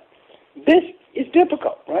me now. This is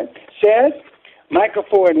difficult, right? It says, Micah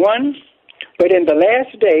 4 and 1, but in the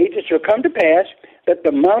last days it shall come to pass that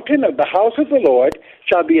the mountain of the house of the Lord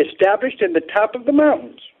shall be established in the top of the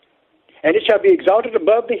mountains, and it shall be exalted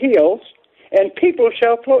above the hills, and people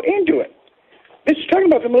shall flow into it. This is talking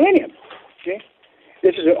about the millennium. Okay?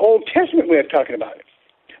 This is an Old Testament way of talking about it.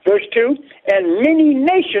 Verse 2, and many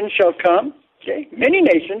nations shall come. Okay? Many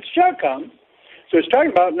nations shall come. So it's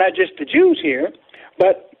talking about not just the Jews here,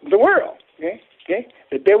 but the world. Okay? Okay?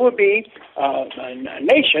 That there will be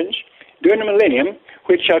nations during the millennium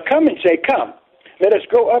which shall come and say, come, let us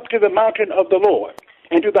go up to the mountain of the Lord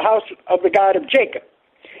and to the house of the God of Jacob.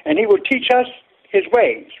 And he will teach us his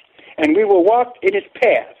ways, and we will walk in his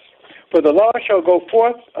paths. For the law shall go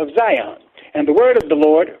forth of Zion, and the word of the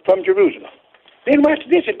Lord from Jerusalem. Then watch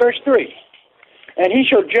this at verse 3. And he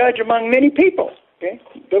shall judge among many people. Okay?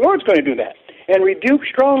 The Lord's going to do that. And rebuke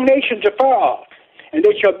strong nations afar off. And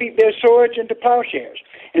they shall beat their swords into plowshares,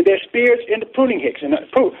 and their spears into pruning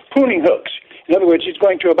hooks. In other words, he's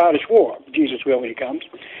going to abolish war. Jesus will when he comes.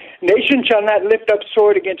 Nation shall not lift up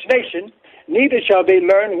sword against nation, neither shall they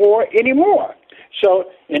learn war anymore. So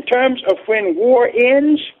in terms of when war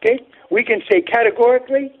ends, okay, we can say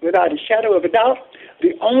categorically, without a shadow of a doubt,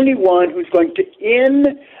 the only one who's going to end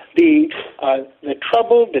the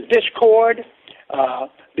trouble, the discord,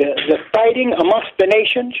 the fighting amongst the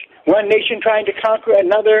nations, one nation trying to conquer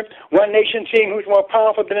another, one nation seeing who's more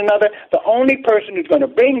powerful than another, the only person who's going to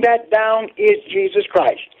bring that down is Jesus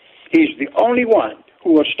Christ. He's the only one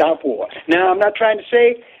who will stop war. Now, I'm not trying to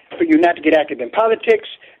say for you not to get active in politics.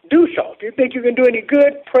 Do so. If you think you can do any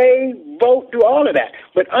good, pray, vote, do all of that.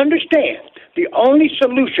 But understand, the only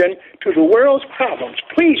solution to the world's problems,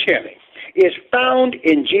 please hear me, is found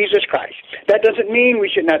in Jesus Christ. That doesn't mean we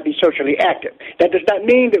should not be socially active. That does not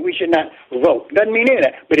mean that we should not vote. Doesn't mean any of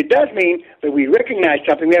that. But it does mean that we recognize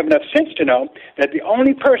something. We have enough sense to know that the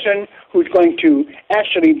only person who's going to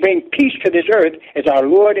actually bring peace to this earth is our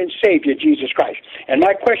Lord and Savior, Jesus Christ. And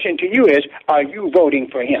my question to you is, are you voting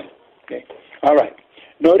for him? Okay. All right.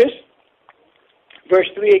 Notice verse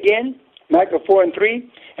 3 again, Micah 4 and 3.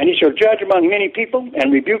 And he shall judge among many people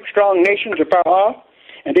and rebuke strong nations afar off.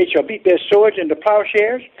 And they shall beat their swords into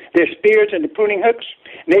plowshares, their spears into pruning hooks.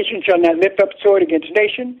 Nation shall not lift up sword against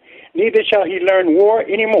nation, neither shall he learn war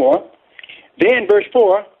anymore. Then, verse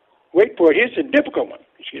 4, wait for it, here's a difficult one.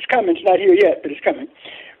 It's coming, it's not here yet, but it's coming.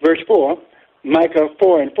 Verse 4, Micah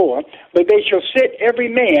 4 and 4, but they shall sit every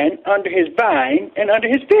man under his vine and under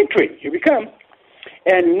his fig tree. Here we come.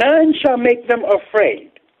 And none shall make them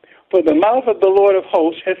afraid, for the mouth of the Lord of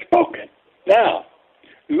hosts has spoken. Now,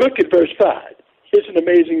 look at verse 5. It's an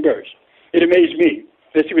amazing verse. It amazed me.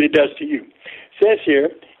 Let's see what it does to you. It says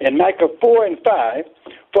here in Micah 4 and 5,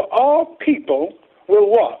 for all people will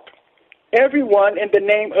walk, everyone in the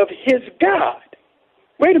name of his God.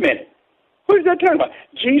 Wait a minute. What is that talking about?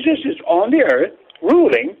 Jesus is on the earth,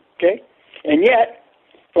 ruling, okay, and yet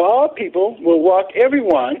for all people will walk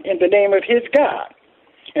everyone in the name of his God.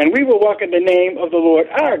 And we will walk in the name of the Lord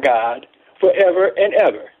our God forever and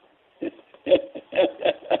ever.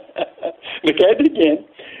 Look at it again.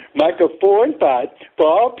 Micah 4 and 5. For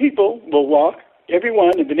all people will walk,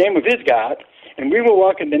 everyone in the name of his God, and we will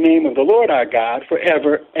walk in the name of the Lord our God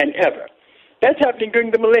forever and ever. That's happening during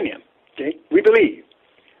the millennium. Okay? We believe.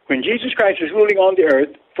 When Jesus Christ is ruling on the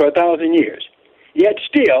earth for 1,000 years. Yet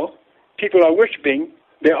still, people are worshiping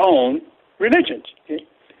their own religions. Okay?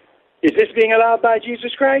 Is this being allowed by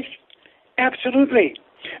Jesus Christ? Absolutely.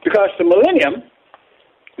 Because the millennium,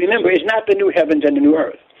 remember, is not the new heavens and the new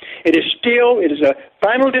earth. It is a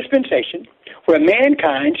final dispensation where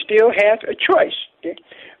mankind still has a choice. Okay?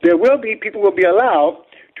 There will be, people will be allowed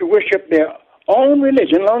to worship their own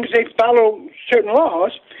religion. As long as they follow certain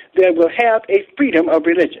laws, they will have a freedom of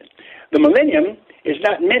religion. The millennium is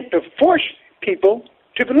not meant to force people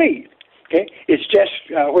to believe. Okay? It's just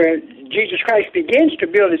where Jesus Christ begins to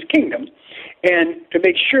build his kingdom and to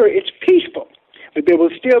make sure it's peaceful. But there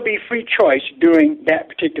will still be free choice during that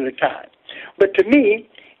particular time. But to me,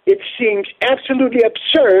 it seems absolutely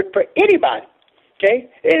absurd for anybody, okay?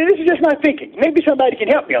 And this is just my thinking. Maybe somebody can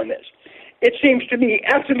help me on this. It seems to me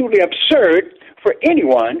absolutely absurd for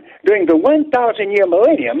anyone during the 1,000-year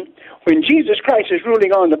millennium when Jesus Christ is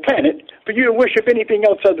ruling on the planet for you to worship anything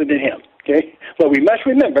else other than him, okay? Well, we must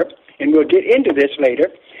remember, and we'll get into this later,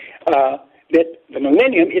 that the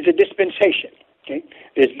millennium is a dispensation. Okay?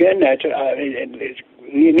 There's been near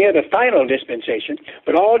the final dispensation,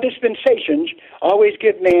 but all dispensations always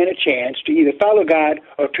give man a chance to either follow God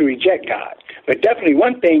or to reject God. But definitely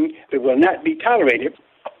one thing that will not be tolerated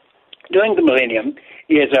during the millennium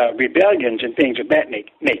is rebellions and things of that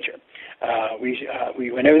nature.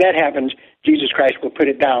 Whenever that happens, Jesus Christ will put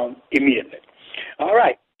it down immediately. All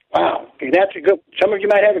right. Wow. Okay, that's a good. Some of you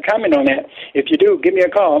might have a comment on that. If you do, give me a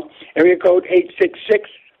call. Area code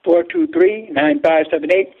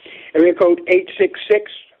 866-423-9578. Area code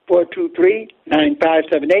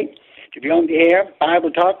 866-423-9578. To be on the air,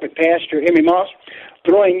 Bible Talk with Pastor Emmy Moss,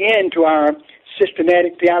 throwing into our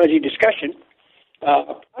systematic theology discussion.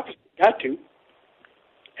 Got to.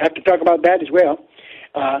 Have to talk about that as well.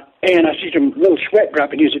 And I see some little sweat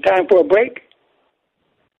dropping. Is it time for a break?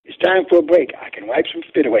 It's time for a break. I can wipe some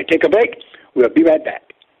spit away. Take a break. We'll be right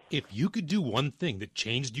back. If you could do one thing that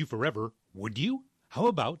changed you forever, would you? How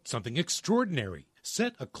about something extraordinary?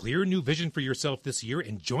 Set a clear new vision for yourself this year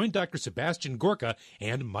and join Dr. Sebastian Gorka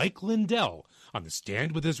and Mike Lindell on the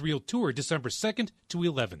Stand with Israel Tour December 2nd to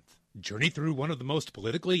 11th. Journey through one of the most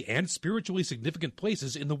politically and spiritually significant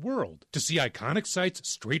places in the world to see iconic sites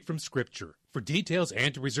straight from Scripture. For details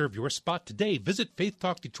and to reserve your spot today, visit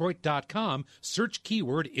faithtalkdetroit.com, search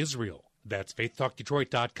keyword Israel. That's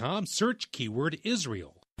faithtalkdetroit.com. Search keyword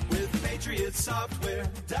Israel. With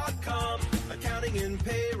PatriotSoftware.com, accounting and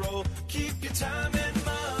payroll, keep your time and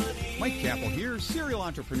money. Mike Capel here, serial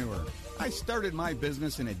entrepreneur. I started my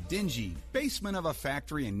business in a dingy basement of a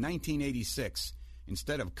factory in 1986.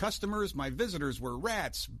 Instead of customers, my visitors were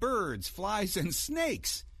rats, birds, flies, and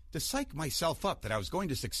snakes. To psych myself up that I was going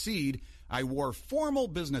to succeed, I wore formal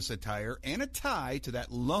business attire and a tie to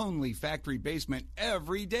that lonely factory basement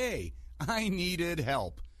every day. I needed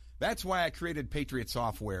help. That's why I created Patriot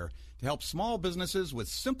Software, to help small businesses with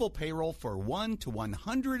simple payroll for 1 to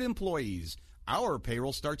 100 employees. Our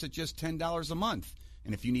payroll starts at just $10 a month.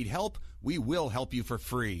 And if you need help, we will help you for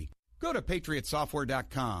free. Go to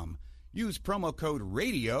PatriotSoftware.com. Use promo code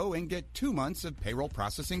RADIO and get 2 months of payroll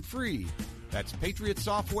processing free. That's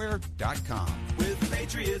PatriotSoftware.com. With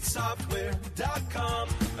PatriotSoftware.com,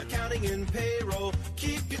 accounting and payroll,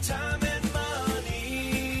 keep your time and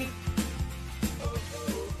money.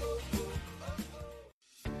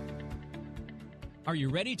 Are you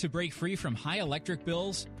ready to break free from high electric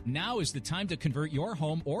bills? Now is the time to convert your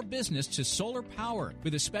home or business to solar power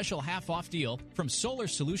with a special half-off deal from Solar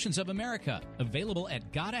Solutions of America, available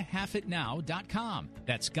at GottaHalfItNow.com.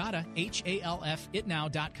 That's Gotta,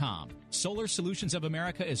 HALFItNow.com. Solar Solutions of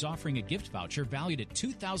America is offering a gift voucher valued at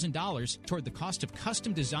 $2,000 toward the cost of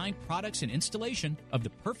custom-designed products and installation of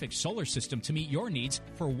the perfect solar system to meet your needs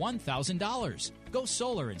for $1,000. Go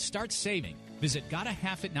solar and start saving. Visit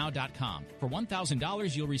GottaHalfItNow.com. For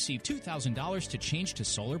 $1,000, you'll receive $2,000 to change to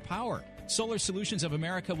solar power. Solar Solutions of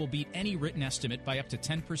America will beat any written estimate by up to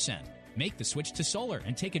 10%. Make the switch to solar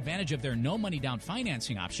and take advantage of their no-money-down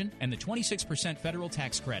financing option and the 26% federal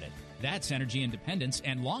tax credit. That's energy independence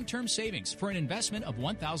and long-term savings for an investment of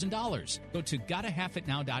 $1,000. Go to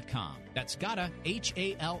GottaHalfItNow.com. That's Gotta,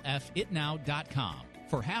 HALFItNow.com.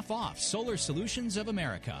 For half off Solar Solutions of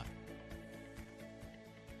America.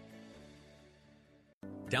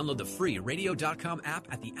 Download the free Radio.com app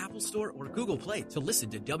at the Apple Store or Google Play to listen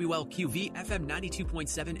to WLQV FM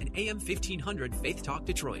 92.7 and AM 1500 Faith Talk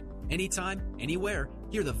Detroit. Anytime, anywhere,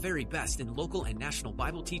 hear the very best in local and national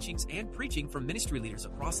Bible teachings and preaching from ministry leaders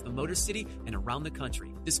across the Motor City and around the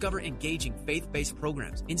country. Discover engaging faith-based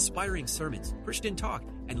programs, inspiring sermons, Christian talk,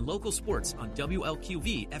 and local sports on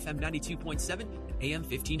WLQV FM 92.7 and AM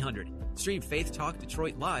 1500. Stream Faith Talk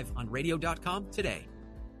Detroit live on Radio.com today.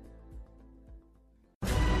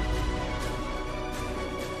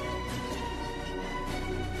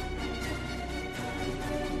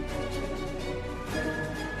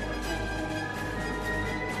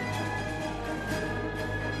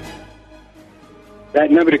 That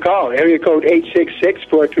number to call, area code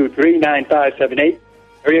 866-423-9578.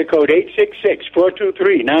 Area code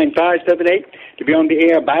 866-423-9578 to be on the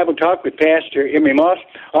air Bible Talk with Pastor Emery Moss.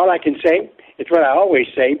 All I can say, it's what I always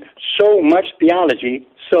say, so much theology,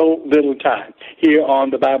 so little time here on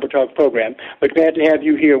the Bible Talk program. But glad to have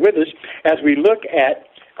you here with us as we look at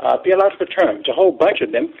theological terms, a whole bunch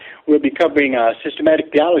of them. We'll be covering systematic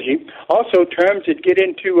theology, also terms that get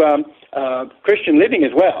into Christian living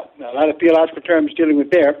as well. A lot of theological terms dealing with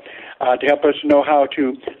there to help us know how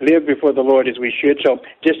to live before the Lord as we should. So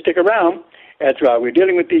just stick around as we're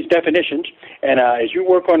dealing with these definitions, and as you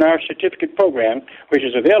work on our certificate program, which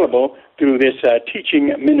is available through this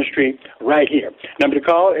teaching ministry right here. Number to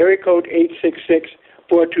call, area code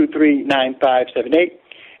 866-423-9578.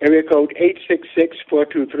 Area code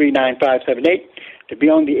 866-423-9578 to be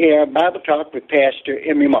on the air Bible Talk with Pastor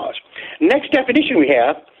Emery Moss. Next definition we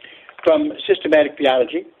have from systematic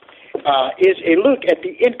theology is a look at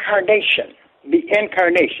the incarnation,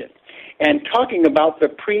 and talking about the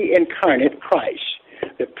pre-incarnate Christ,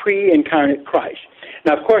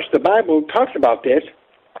 Now, of course, the Bible talks about this,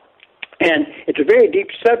 and it's a very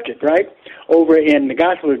deep subject, right? Over in the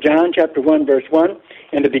Gospel of John, chapter 1, verse 1,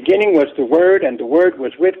 in the beginning was the Word, and the Word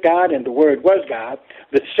was with God, and the Word was God.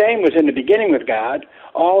 The same was in the beginning with God.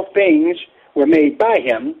 All things were made by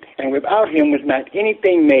Him, and without Him was not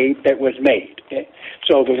anything made that was made. Okay?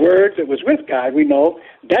 So the Word that was with God, we know,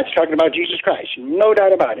 that's talking about Jesus Christ. No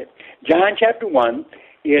doubt about it. John chapter 1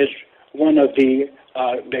 is one of the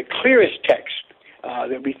clearest texts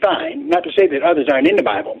that we find, not to say that others aren't in the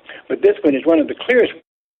Bible, but this one is one of the clearest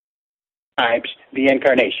describes the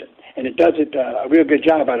incarnation. And it does it a real good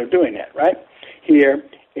job out of doing that, right? Here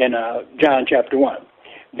in John chapter 1.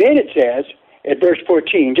 Then it says, at verse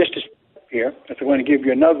 14, just to here, if I want to give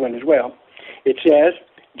you another one as well, it says,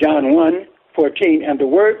 John 1:14, and the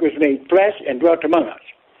Word was made flesh and dwelt among us.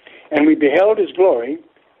 And we beheld His glory,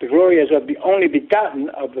 the glory as of the only begotten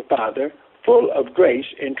of the Father, full of grace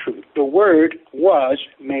and truth. The Word was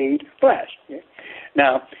made flesh. Okay?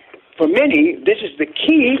 Now, for many, this is the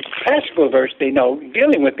key classical verse they know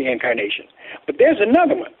dealing with the incarnation. But there's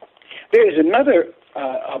another one. There is another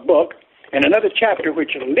book and another chapter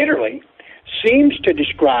which literally seems to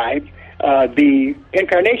describe the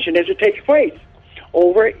incarnation as it takes place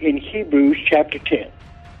over in Hebrews chapter 10.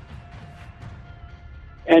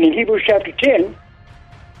 And in Hebrews chapter 10,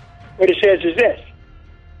 what it says is this.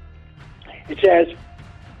 It says,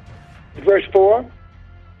 in verse 4,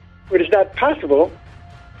 "For it is not possible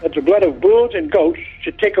that the blood of bulls and goats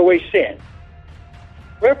should take away sin.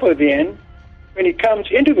 Wherefore then, when he comes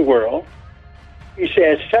into the world, he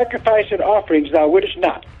says, Sacrifice and offerings thou wouldest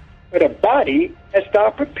not, but a body hast thou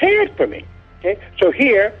prepared for me." Okay? So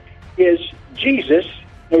here is Jesus,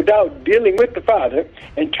 no doubt, dealing with the Father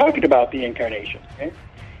and talking about the incarnation. Okay?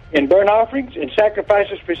 "In burnt offerings and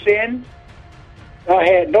sacrifices for sin, thou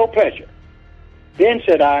had no pleasure. Then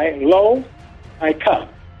said I, Lo, I come.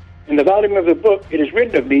 In the volume of the book it is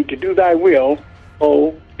written of me to do thy will,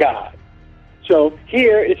 O God." So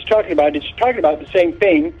here it's talking about the same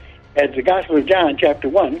thing as the Gospel of John, chapter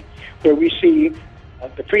 1, where we see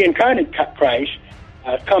the pre-incarnate Christ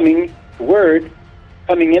coming, the Word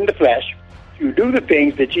coming in the flesh to do the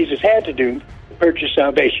things that Jesus had to do to purchase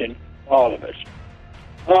salvation for all of us.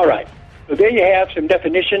 All right. So there you have some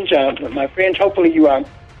definitions. My friends, hopefully you are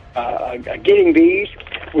getting these.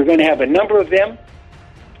 We're going to have a number of them.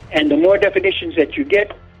 And the more definitions that you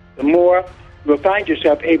get, the more you'll find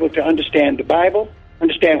yourself able to understand the Bible,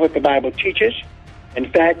 understand what the Bible teaches. In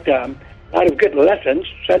fact, a lot of good lessons,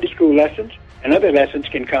 Sunday school lessons, and other lessons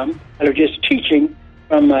can come out of just teaching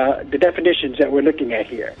from the definitions that we're looking at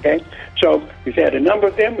here. Okay? So we've had a number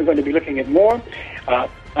of them. We're going to be looking at more.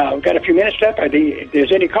 We've got a few minutes left. If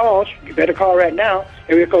there's any calls, you better call right now.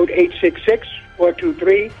 Area code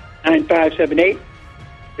 866-423-9578.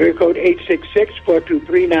 Area code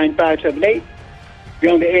 866-423-9578. Be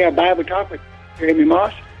on the air Bible Talk with Jeremy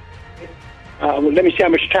Moss. Let me see how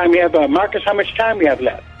much time we have. Marcus, how much time we have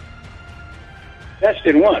left? Less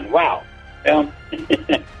than one. Wow.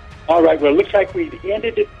 All right. Well, it looks like we've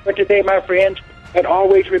ended it for today, my friends. But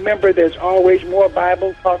always remember, there's always more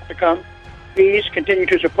Bible talk to come. Please continue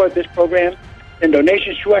to support this program and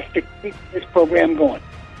donations to us to keep this program going.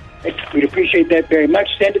 We'd appreciate that very much.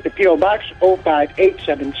 Send it to P.O. Box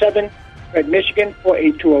 05877, Red Michigan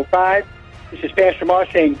 48205. This is Pastor Moss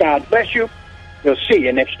saying God bless you. We'll see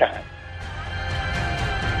you next time.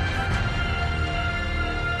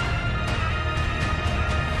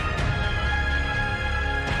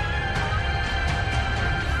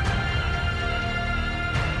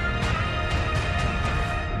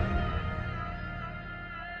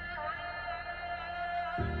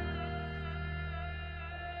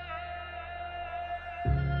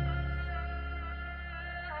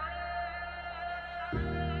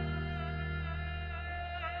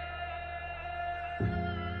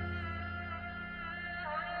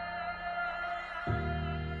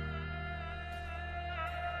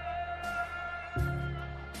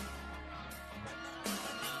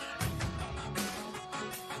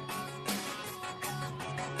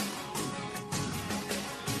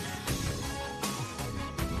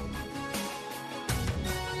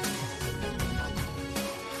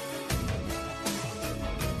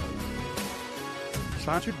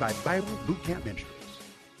 Sponsored by Bible Boot Camp Ministries.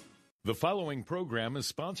 The following program is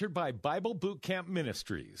sponsored by Bible Boot Camp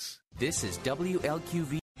Ministries. This is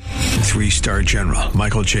WLQV. 3-star General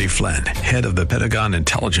Michael J. Flynn, head of the Pentagon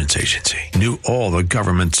Intelligence Agency, knew all the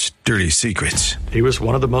government's dirty secrets. He was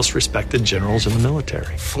one of the most respected generals in the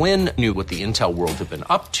military. Flynn knew what the intel world had been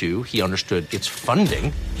up to. He understood its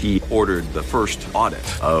funding. He ordered the first audit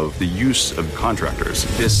of the use of contractors.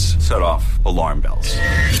 This set off alarm bells.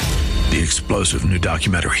 The explosive new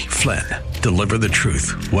documentary, Flynn, Deliver the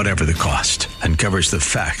Truth, Whatever the Cost, uncovers the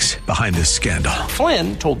facts behind this scandal.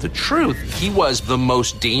 Flynn told the truth. He was the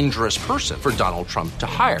most dangerous person for Donald Trump to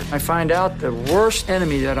hire. I find out the worst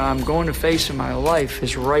enemy that I'm going to face in my life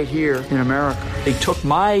is right here in America. They took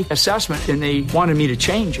my assessment and they wanted me to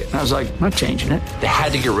change it. And I was like, I'm not changing it. They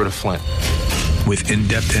had to get rid of Flynn. With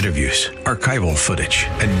in-depth interviews, archival footage,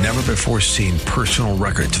 and never-before-seen personal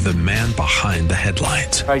records of the man behind the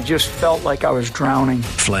headlines. I just felt like I was drowning.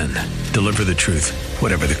 Flynn, Deliver the Truth,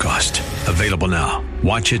 Whatever the Cost. Available now.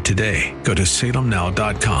 Watch it today. Go to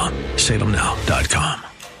salemnow.com. salemnow.com.